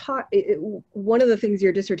one of the things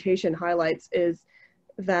your dissertation highlights is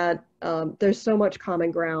that there's so much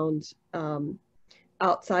common ground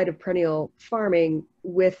outside of perennial farming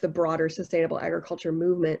with the broader sustainable agriculture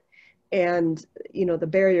movement. And, the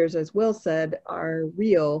barriers, as Will said, are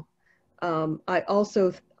real. I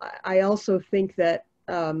also think that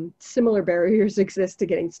similar barriers exist to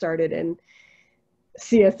getting started in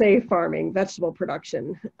CSA farming, vegetable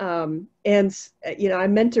production. I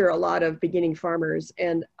mentor a lot of beginning farmers,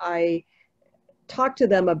 and I talk to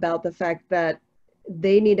them about the fact that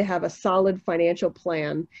they need to have a solid financial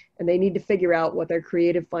plan, and they need to figure out what their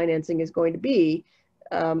creative financing is going to be.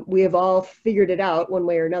 We have all figured it out one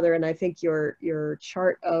way or another, and I think your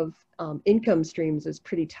chart of income streams is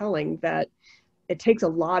pretty telling that it takes a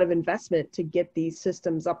lot of investment to get these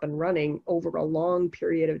systems up and running over a long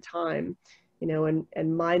period of time.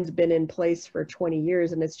 And mine's been in place for 20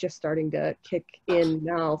 years, and it's just starting to kick in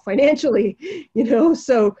now financially,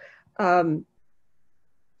 so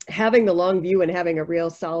having the long view and having a real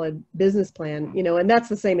solid business plan, and that's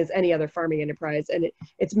the same as any other farming enterprise. And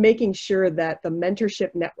it's making sure that the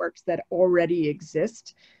mentorship networks that already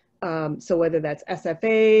exist, so whether that's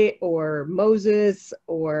SFA or Moses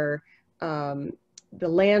or the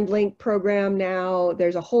LandLink program now,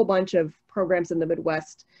 there's a whole bunch of programs in the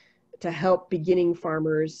Midwest to help beginning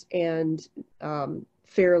farmers and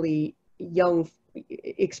fairly young,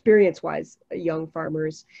 experience-wise young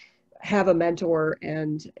farmers have a mentor.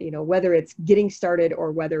 And whether it's getting started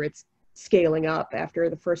or whether it's scaling up after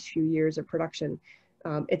the first few years of production,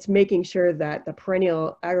 it's making sure that the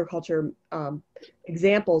perennial agriculture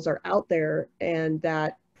examples are out there, and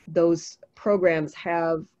that those programs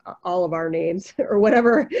have all of our names or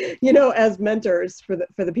whatever, as mentors for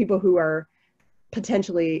the people who are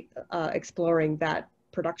potentially exploring that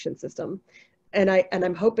production system. And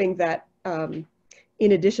I'm hoping that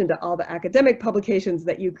in addition to all the academic publications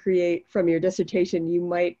that you create from your dissertation, you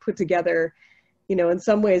might put together, in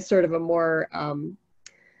some ways sort of a more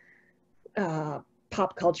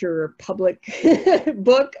pop culture or public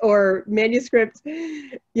book or manuscript,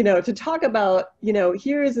 you know, to talk about, you know,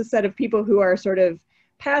 here is a set of people who are sort of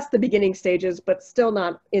past the beginning stages, but still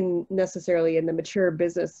not in necessarily in the mature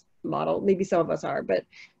business model. Maybe some of us are, but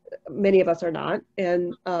many of us are not.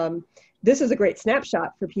 And this is a great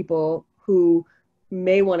snapshot for people who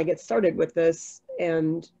may want to get started with this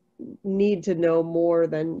and need to know more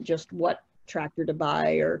than just what tractor to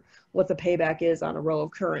buy or what the payback is on a row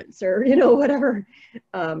of currants or, you know, whatever,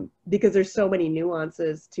 because there's so many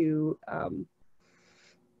nuances to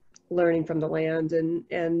learning from the land, and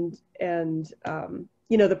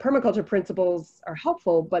you know, the permaculture principles are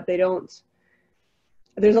helpful, but they don't,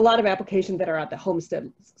 there's a lot of applications that are at the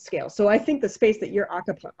homestead scale. So I think the space that you're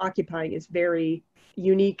occupying is very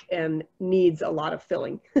unique and needs a lot of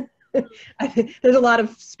filling. I think there's a lot of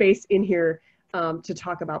space in here to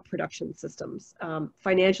talk about production systems,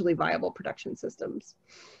 financially viable production systems.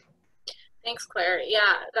 Thanks, Claire.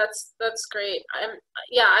 Yeah, that's great.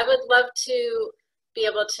 Yeah, I would love to be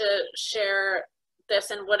able to share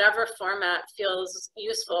this in whatever format feels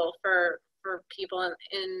useful for people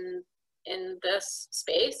in this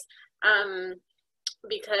space,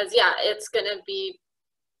 because yeah, it's going to be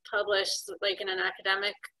published like in an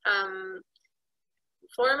academic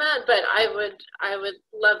format, but I would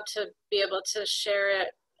love to be able to share it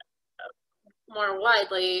more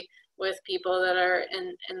widely with people that are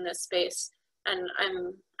in this space, and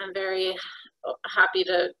I'm very happy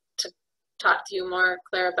to talk to you more,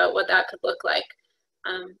 Claire, about what that could look like.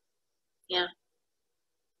 Yeah.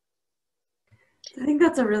 I think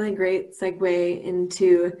that's a really great segue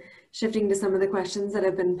into shifting to some of the questions that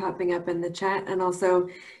have been popping up in the chat. And also,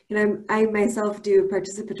 you know, I myself do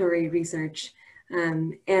participatory research.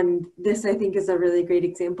 And this, I think, is a really great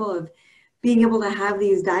example of being able to have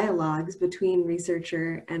these dialogues between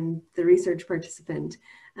researcher and the research participant,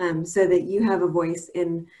 so that you have a voice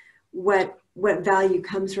in what value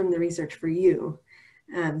comes from the research for you.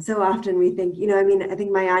 So often we think, you know, I mean, I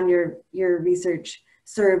think Maayan, your research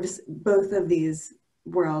serves both of these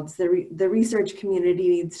worlds. The research community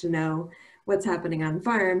needs to know what's happening on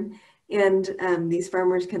farm, and these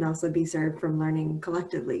farmers can also be served from learning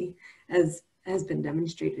collectively, as has been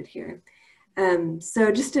demonstrated here.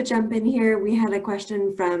 So just to jump in here, we had a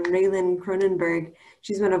question from Raylan Cronenberg.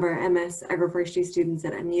 She's one of our MS agroforestry students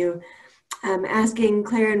at MU, asking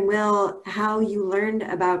Claire and Will how you learned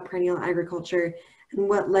about perennial agriculture and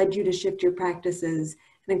what led you to shift your practices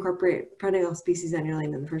and incorporate perennial species on your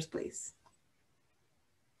land in the first place.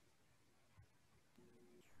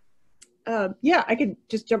 Yeah, I could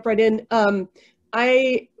just jump right in.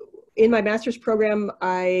 In my master's program,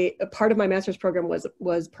 part of my master's program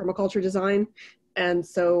was permaculture design. And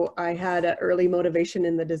so I had an early motivation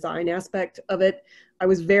in the design aspect of it. I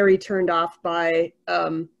was very turned off by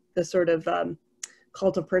the sort of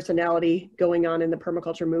cult of personality going on in the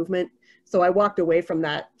permaculture movement. So I walked away from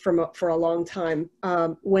that for a long time.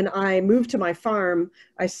 When I moved to my farm,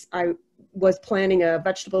 I was planning a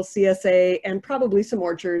vegetable CSA and probably some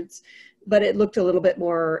orchards, but it looked a little bit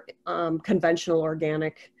more conventional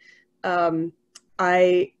organic.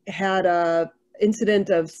 I had an incident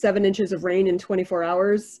of 7 inches of rain in 24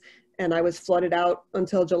 hours, and I was flooded out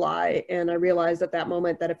until July. And I realized at that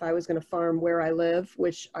moment that if I was going to farm where I live,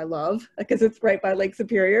 which I love because it's right by Lake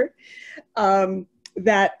Superior,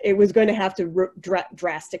 that it was going to have to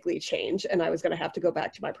drastically change, and I was going to have to go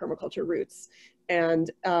back to my permaculture roots. And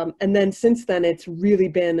then since then, it's really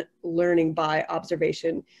been learning by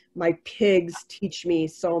observation. My pigs teach me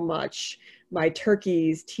so much. My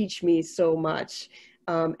turkeys teach me so much.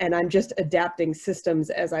 And I'm just adapting systems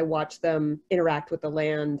as I watch them interact with the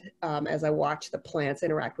land, as I watch the plants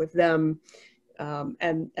interact with them.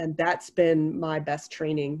 And that's been my best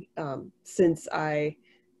training since I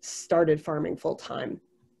started farming full time.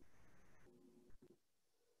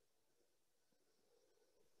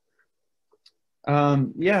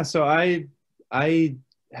 Yeah, so I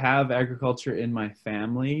have agriculture in my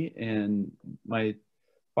family, and my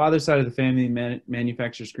father's side of the family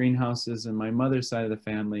manufactures greenhouses, and my mother's side of the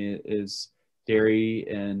family is dairy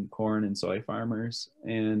and corn and soy farmers.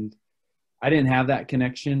 And I didn't have that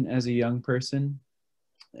connection as a young person.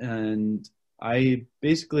 And I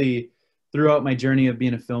basically, throughout my journey of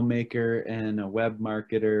being a filmmaker and a web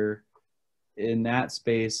marketer in that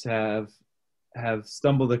space, have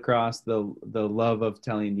stumbled across the love of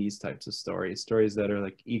telling these types of stories that are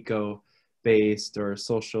like eco-based or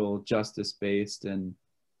social justice-based. And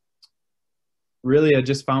really, I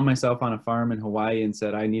just found myself on a farm in Hawaii and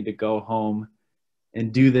said, I need to go home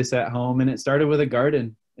and do this at home. And it started with a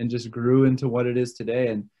garden and just grew into what it is today.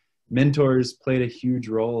 And mentors played a huge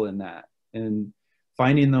role in that. And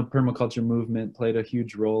finding the permaculture movement played a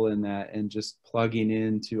huge role in that, and just plugging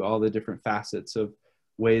into all the different facets of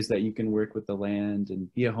ways that you can work with the land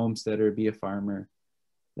and be a homesteader, be a farmer.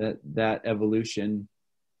 That evolution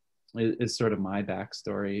is sort of my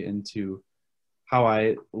backstory into how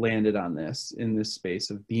I landed on this, in this space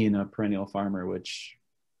of being a perennial farmer, which,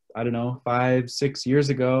 I don't know, 5-6 years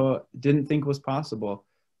ago, didn't think was possible,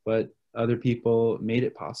 but other people made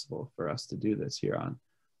it possible for us to do this here on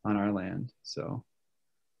our land. So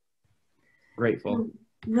grateful.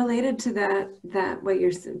 Related to that what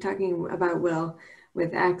you're talking about, Will,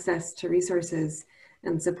 with access to resources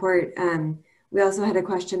and support, we also had a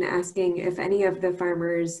question asking if any of the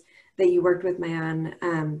farmers that you worked with,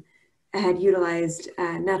 Maayan, had utilized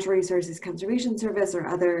Natural Resources Conservation Service or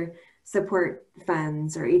other support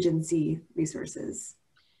funds or agency resources.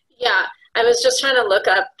 Yeah, I was just trying to look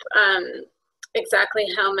up exactly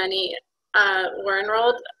how many were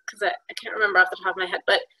enrolled, because I can't remember off the top of my head,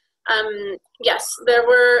 but yes, there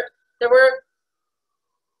were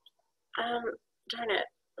darn it,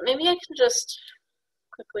 maybe I can just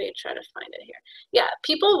quickly try to find it here. Yeah,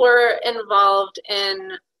 people were involved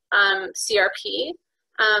in CRP,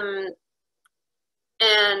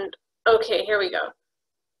 and okay, here we go.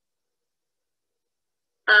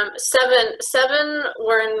 Seven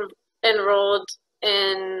were enrolled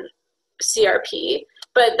in CRP,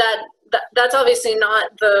 but that's obviously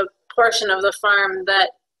not the portion of the farm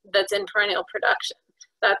that's in perennial production.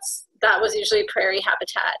 That was usually prairie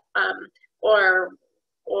habitat, or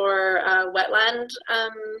wetland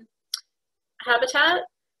habitat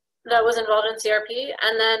that was involved in CRP.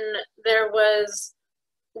 And then there was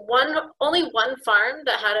only one farm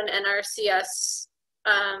that had an NRCS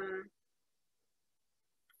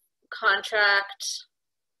contract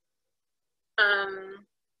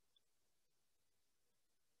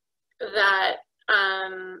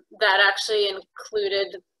that actually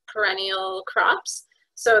included perennial crops.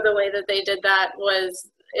 So the way that they did that was,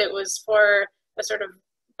 it was for a sort of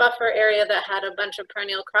buffer area that had a bunch of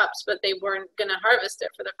perennial crops, but they weren't going to harvest it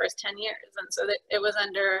for the first 10 years. And so it was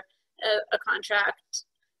under a contract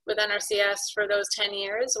with NRCS for those 10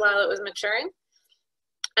 years while it was maturing.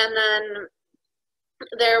 And then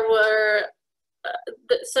there were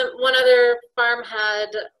one other farm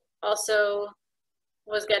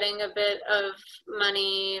was getting a bit of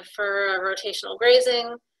money for rotational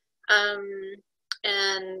grazing, and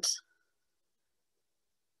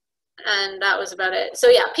that was about it. So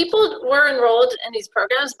yeah, people were enrolled in these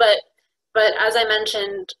programs, but as I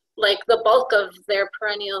mentioned, like the bulk of their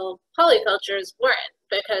perennial polycultures weren't,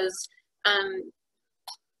 because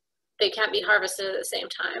they can't be harvested at the same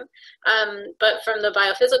time. But from the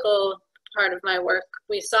biophysical part of my work,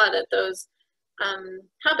 we saw that those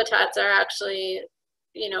habitats are actually,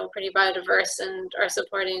 pretty biodiverse and are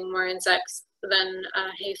supporting more insects than a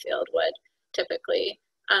hayfield would typically,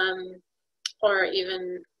 or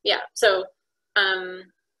even, yeah. So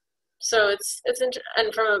it's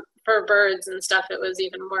and for birds and stuff, it was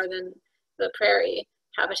even more than the prairie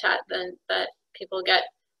habitat that people get,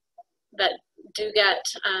 that do get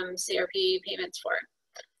CRP payments for.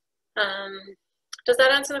 Does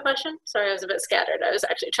that answer the question? Sorry, I was a bit scattered. I was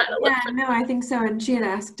actually trying to look. Yeah, no, I think so. And she had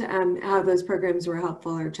asked how those programs were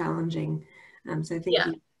helpful or challenging. So I think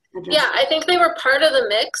yeah, I think they were part of the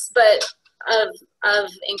mix, but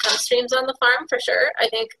of income streams on the farm for sure. I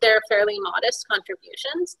think they're fairly modest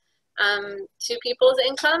contributions to people's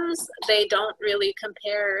incomes. They don't really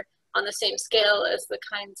compare on the same scale as the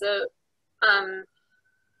kinds of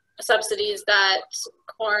subsidies that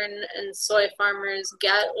corn and soy farmers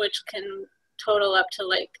get, which can total up to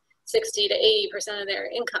like 60 to 80% of their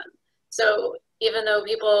income. So even though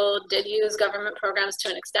people did use government programs to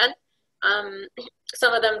an extent,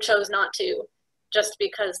 some of them chose not to, just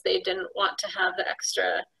because they didn't want to have the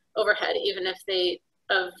extra overhead,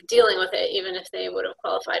 of dealing with it, even if they would have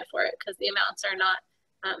qualified for it, because the amounts are not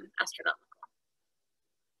astronomical.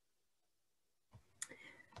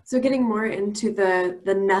 So getting more into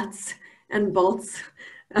the nuts and bolts,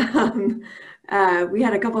 we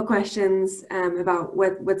had a couple questions about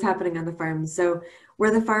what's happening on the farms. So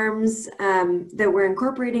were the farms that were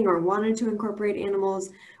incorporating or wanted to incorporate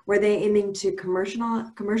animals, were they aiming to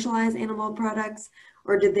commercialize animal products,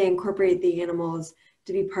 or did they incorporate the animals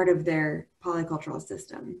to be part of their polycultural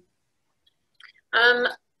system?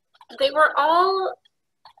 They were all,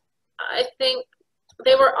 I think,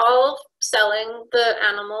 they were all selling the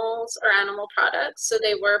animals or animal products. So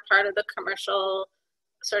they were part of the commercial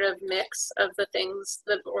sort of mix of the things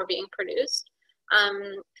that were being produced.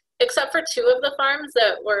 Except for two of the farms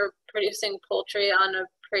that were producing poultry on a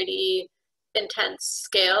pretty intense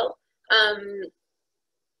scale.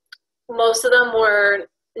 most of them were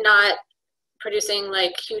not producing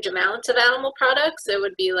like huge amounts of animal products. It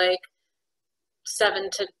would be like 7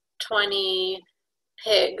 to 20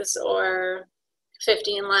 pigs or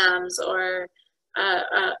 15 lambs or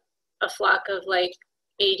a flock of like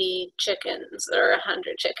 80 chickens or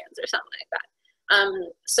 100 chickens or something like that.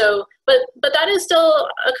 So, but that is still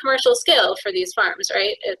a commercial scale for these farms,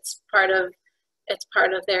 right? It's part of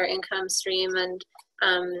their income stream, and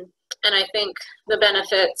I think the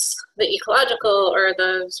benefits, the ecological or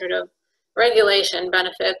the sort of regulation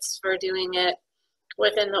benefits for doing it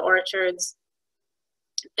within the orchards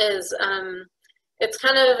is it's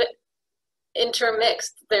kind of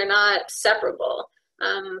intermixed. They're not separable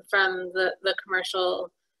from the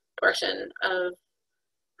commercial portion of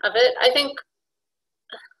it. I think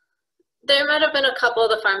there might have been a couple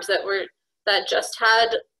of the farms that just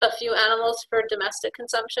had a few animals for domestic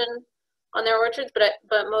consumption on their orchards, but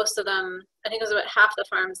most of them, I think it was about half the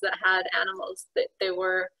farms that had animals, that they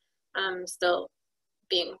were still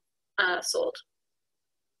being sold.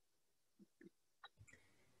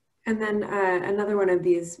 And then another one of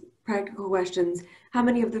these practical questions: how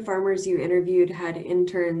many of the farmers you interviewed had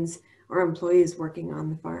interns or employees working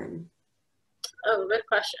on the farm? Oh, good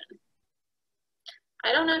question.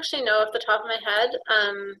 I don't actually know off the top of my head.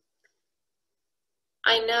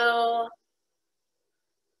 I know,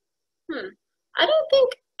 I don't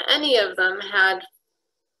think any of them had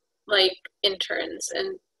like interns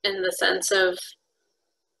in the sense of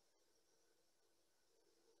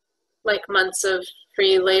like months of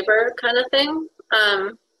free labor kind of thing.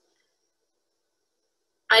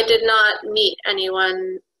 I did not meet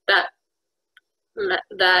anyone that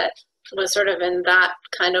was sort of in that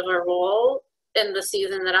kind of a role in the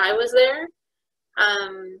season that I was there.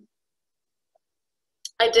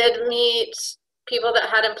 I did meet people that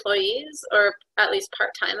had employees, or at least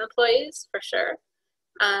part-time employees for sure.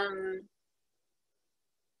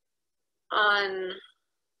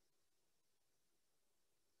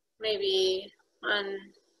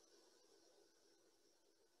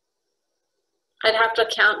 I'd have to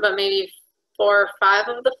count, but maybe 4 or 5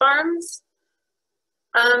 of the farms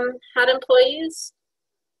had employees.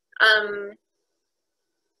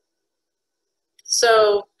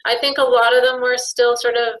 So I think a lot of them were still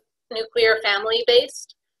sort of nuclear family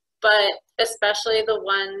based, but especially the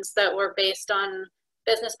ones that were based on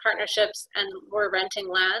business partnerships and were renting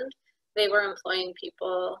land, they were employing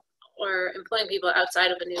people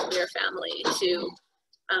outside of a nuclear family to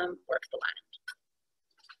work the land.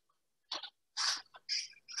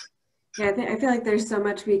 Yeah, I feel like there's so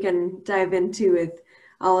much we can dive into with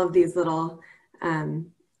all of these little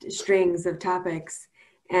strings of topics.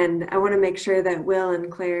 And I want to make sure that Will and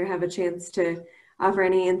Claire have a chance to offer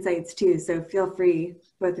any insights too. So feel free,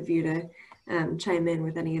 both of you, to chime in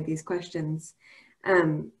with any of these questions.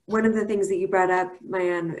 One of the things that you brought up,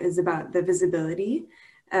 Maayan, is about the visibility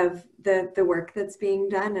of the work that's being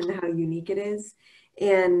done and how unique it is.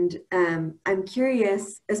 And I'm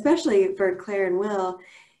curious, especially for Claire and Will,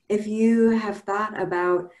 if you have thought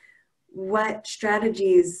about what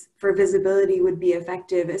strategies for visibility would be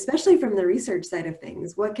effective, especially from the research side of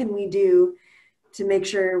things. What can we do to make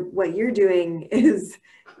sure what you're doing is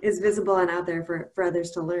visible and out there for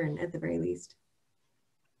others to learn, at the very least?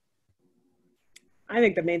 I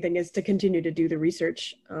think the main thing is to continue to do the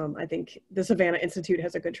research. I think the Savannah Institute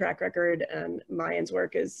has a good track record, and Maayan's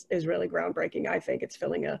work is really groundbreaking. I think it's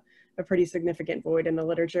filling a pretty significant void in the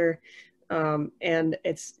literature. And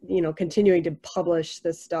it's, continuing to publish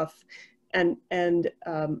this stuff. And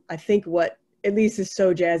I think what at least is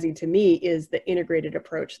so jazzy to me is the integrated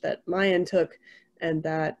approach that Maayan took, and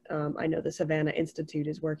that I know the Savannah Institute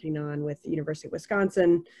is working on with the University of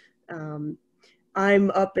Wisconsin.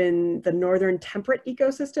 I'm up in the northern temperate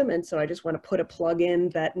ecosystem, and so I just want to put a plug in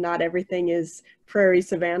that not everything is prairie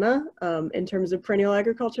savanna in terms of perennial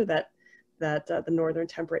agriculture, that the northern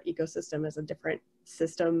temperate ecosystem is a different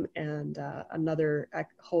system and another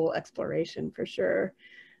whole exploration for sure.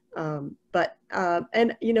 And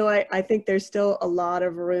I think there's still a lot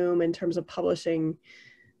of room in terms of publishing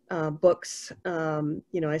books.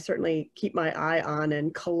 I certainly keep my eye on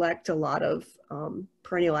and collect a lot of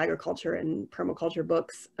perennial agriculture and permaculture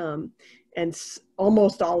books, and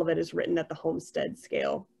almost all of it is written at the homestead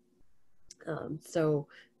scale. So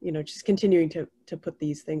just continuing to put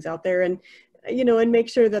these things out there, and and make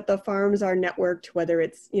sure that the farms are networked, whether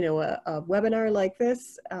it's a webinar like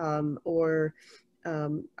this or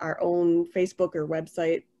our own Facebook or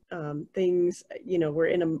website things. We're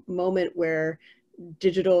in a moment where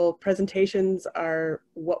digital presentations are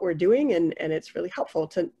what we're doing, and it's really helpful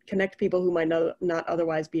to connect people who might not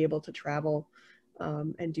otherwise be able to travel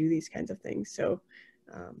and do these kinds of things. So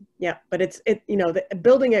Yeah, but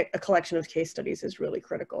building a collection of case studies is really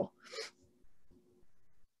critical.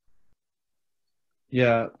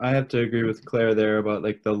 Yeah, I have to agree with Claire there about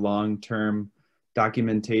like the long-term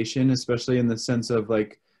documentation, especially in the sense of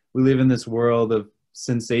like we live in this world of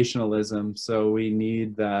sensationalism, so we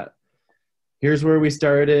need that. Here's where we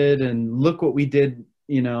started, and look what we did.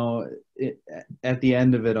 At the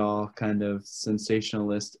end of it all, kind of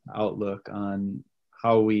sensationalist outlook on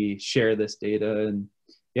how we share this data. And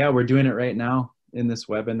yeah, we're doing it right now in this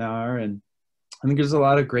webinar, and I think there's a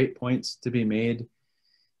lot of great points to be made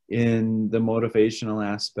in the motivational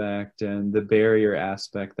aspect and the barrier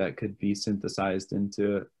aspect that could be synthesized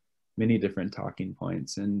into many different talking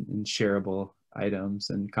points and shareable items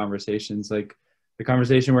and conversations. Like the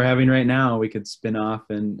conversation we're having right now, we could spin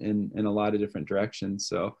off in a lot of different directions.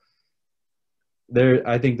 So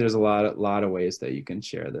I think there's a lot of ways that you can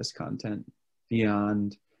share this content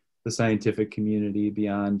beyond the scientific community,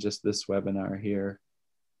 beyond just this webinar here.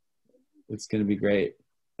 It's going to be great.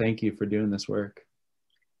 Thank you for doing this work.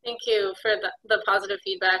 Thank you for the positive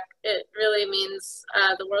feedback. It really means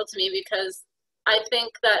the world to me, because I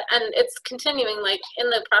think that, and it's continuing, like in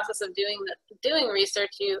the process of doing research,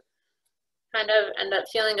 you kind of end up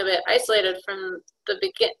feeling a bit isolated from the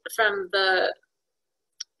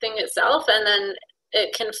thing itself, and then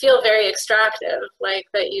it can feel very extractive, like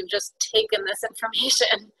that you've just taken this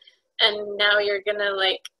information and now you're gonna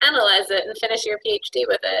like analyze it and finish your PhD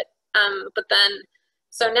with it. But then,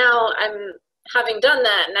 so now having done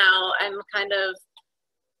that, now I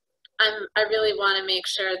really want to make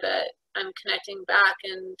sure that I'm connecting back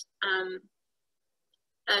and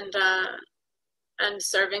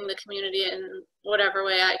serving the community in whatever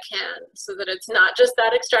way I can, so that it's not just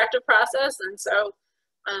that extractive process. And so,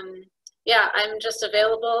 yeah, I'm just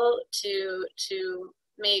available to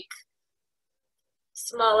make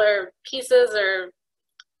smaller pieces or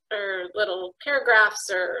little paragraphs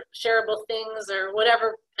or shareable things or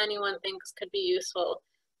whatever anyone thinks could be useful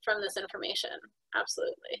from this information.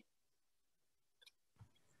 Absolutely.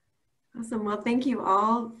 Awesome. Well, thank you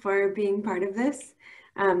all for being part of this.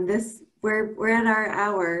 We're at our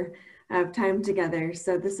hour of time together,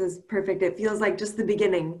 so this is perfect. It feels like just the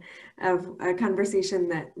beginning of a conversation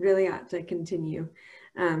that really ought to continue.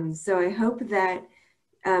 So I hope that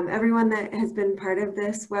everyone that has been part of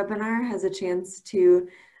this webinar has a chance to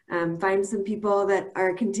find some people that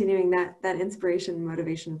are continuing that inspiration and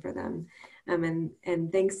motivation for them.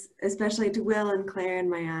 And thanks especially to Will and Claire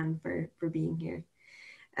and Maayan for being here.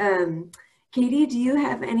 Katie, do you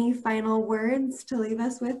have any final words to leave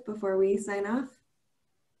us with before we sign off?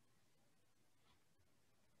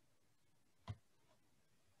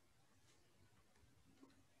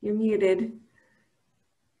 You're muted.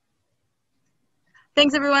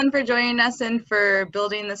 Thanks everyone for joining us and for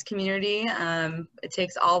building this community. It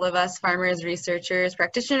takes all of us, farmers, researchers,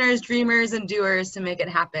 practitioners, dreamers, and doers to make it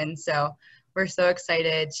happen. So we're so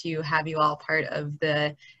excited to have you all part of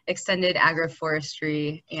the Extended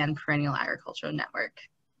Agroforestry and Perennial Agricultural Network.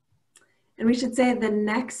 And we should say the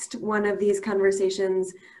next one of these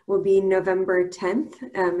conversations will be November 10th.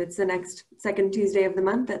 It's the next second Tuesday of the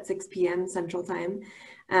month at 6 p.m. Central Time.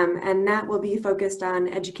 And that will be focused on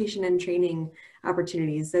education and training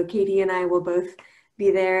opportunities. So Katie and I will both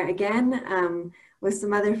be there again with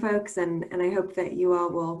some other folks, and I hope that you all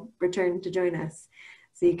will return to join us.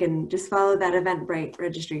 So you can just follow that Eventbrite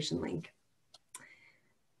registration link.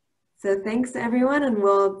 So thanks everyone, and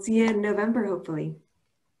we'll see you in November, hopefully.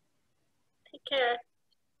 Take care.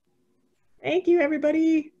 Thank you,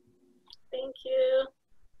 everybody. Thank you.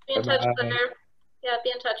 Be in touch, Claire. Yeah,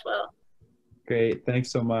 be in touch, Will. Great.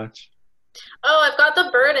 Thanks so much. Oh, I've got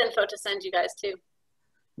the bird info to send you guys too.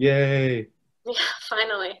 Yay. Yeah,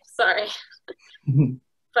 finally. Sorry.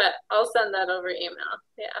 But I'll send that over email.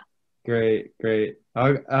 Yeah. Great.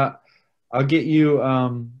 I'll get you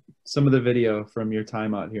some of the video from your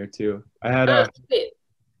time out here too. I had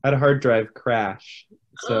a hard drive crash,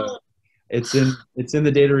 so it's in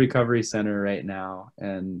the data recovery center right now,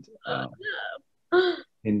 and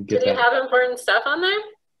did you have important stuff on there?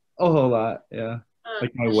 A whole lot, yeah.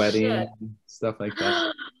 Like my wedding and stuff like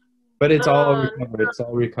that. But it's all recovered. No. It's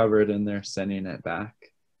all recovered, and they're sending it back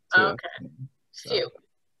to us. So, phew.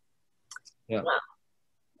 Yeah. Well,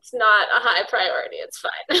 it's not a high priority. It's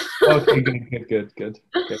fine. Okay, good.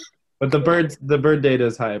 But the bird data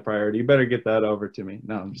is high priority. You better get that over to me.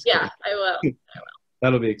 No, I'm just kidding. I will.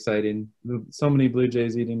 That'll be exciting. So many blue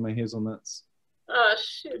jays eating my hazelnuts. Oh,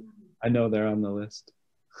 shoot. I know they're on the list.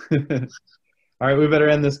 All right, we better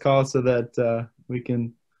end this call so that we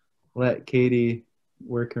can let Katie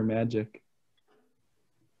work her magic.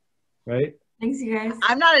 Right? Thanks, you guys.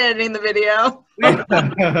 I'm not editing the video.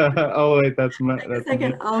 Oh wait, that's my. Take a That's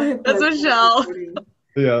second. I'll hit That's pause. Michelle.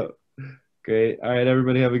 yeah. Great. All right,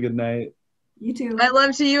 everybody, have a good night. You too. I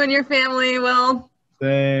love to you and your family, Will.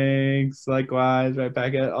 Thanks. Likewise. Right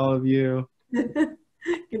back at all of you. Good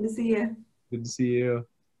to see you. Good to see you.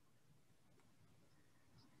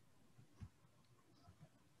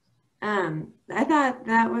 I thought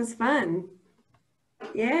that was fun.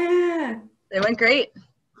 Yeah. It went great.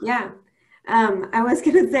 Yeah. I was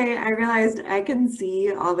gonna say, I realized I can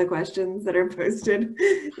see all the questions that are posted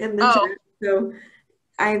in the chat. So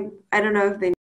I don't know if they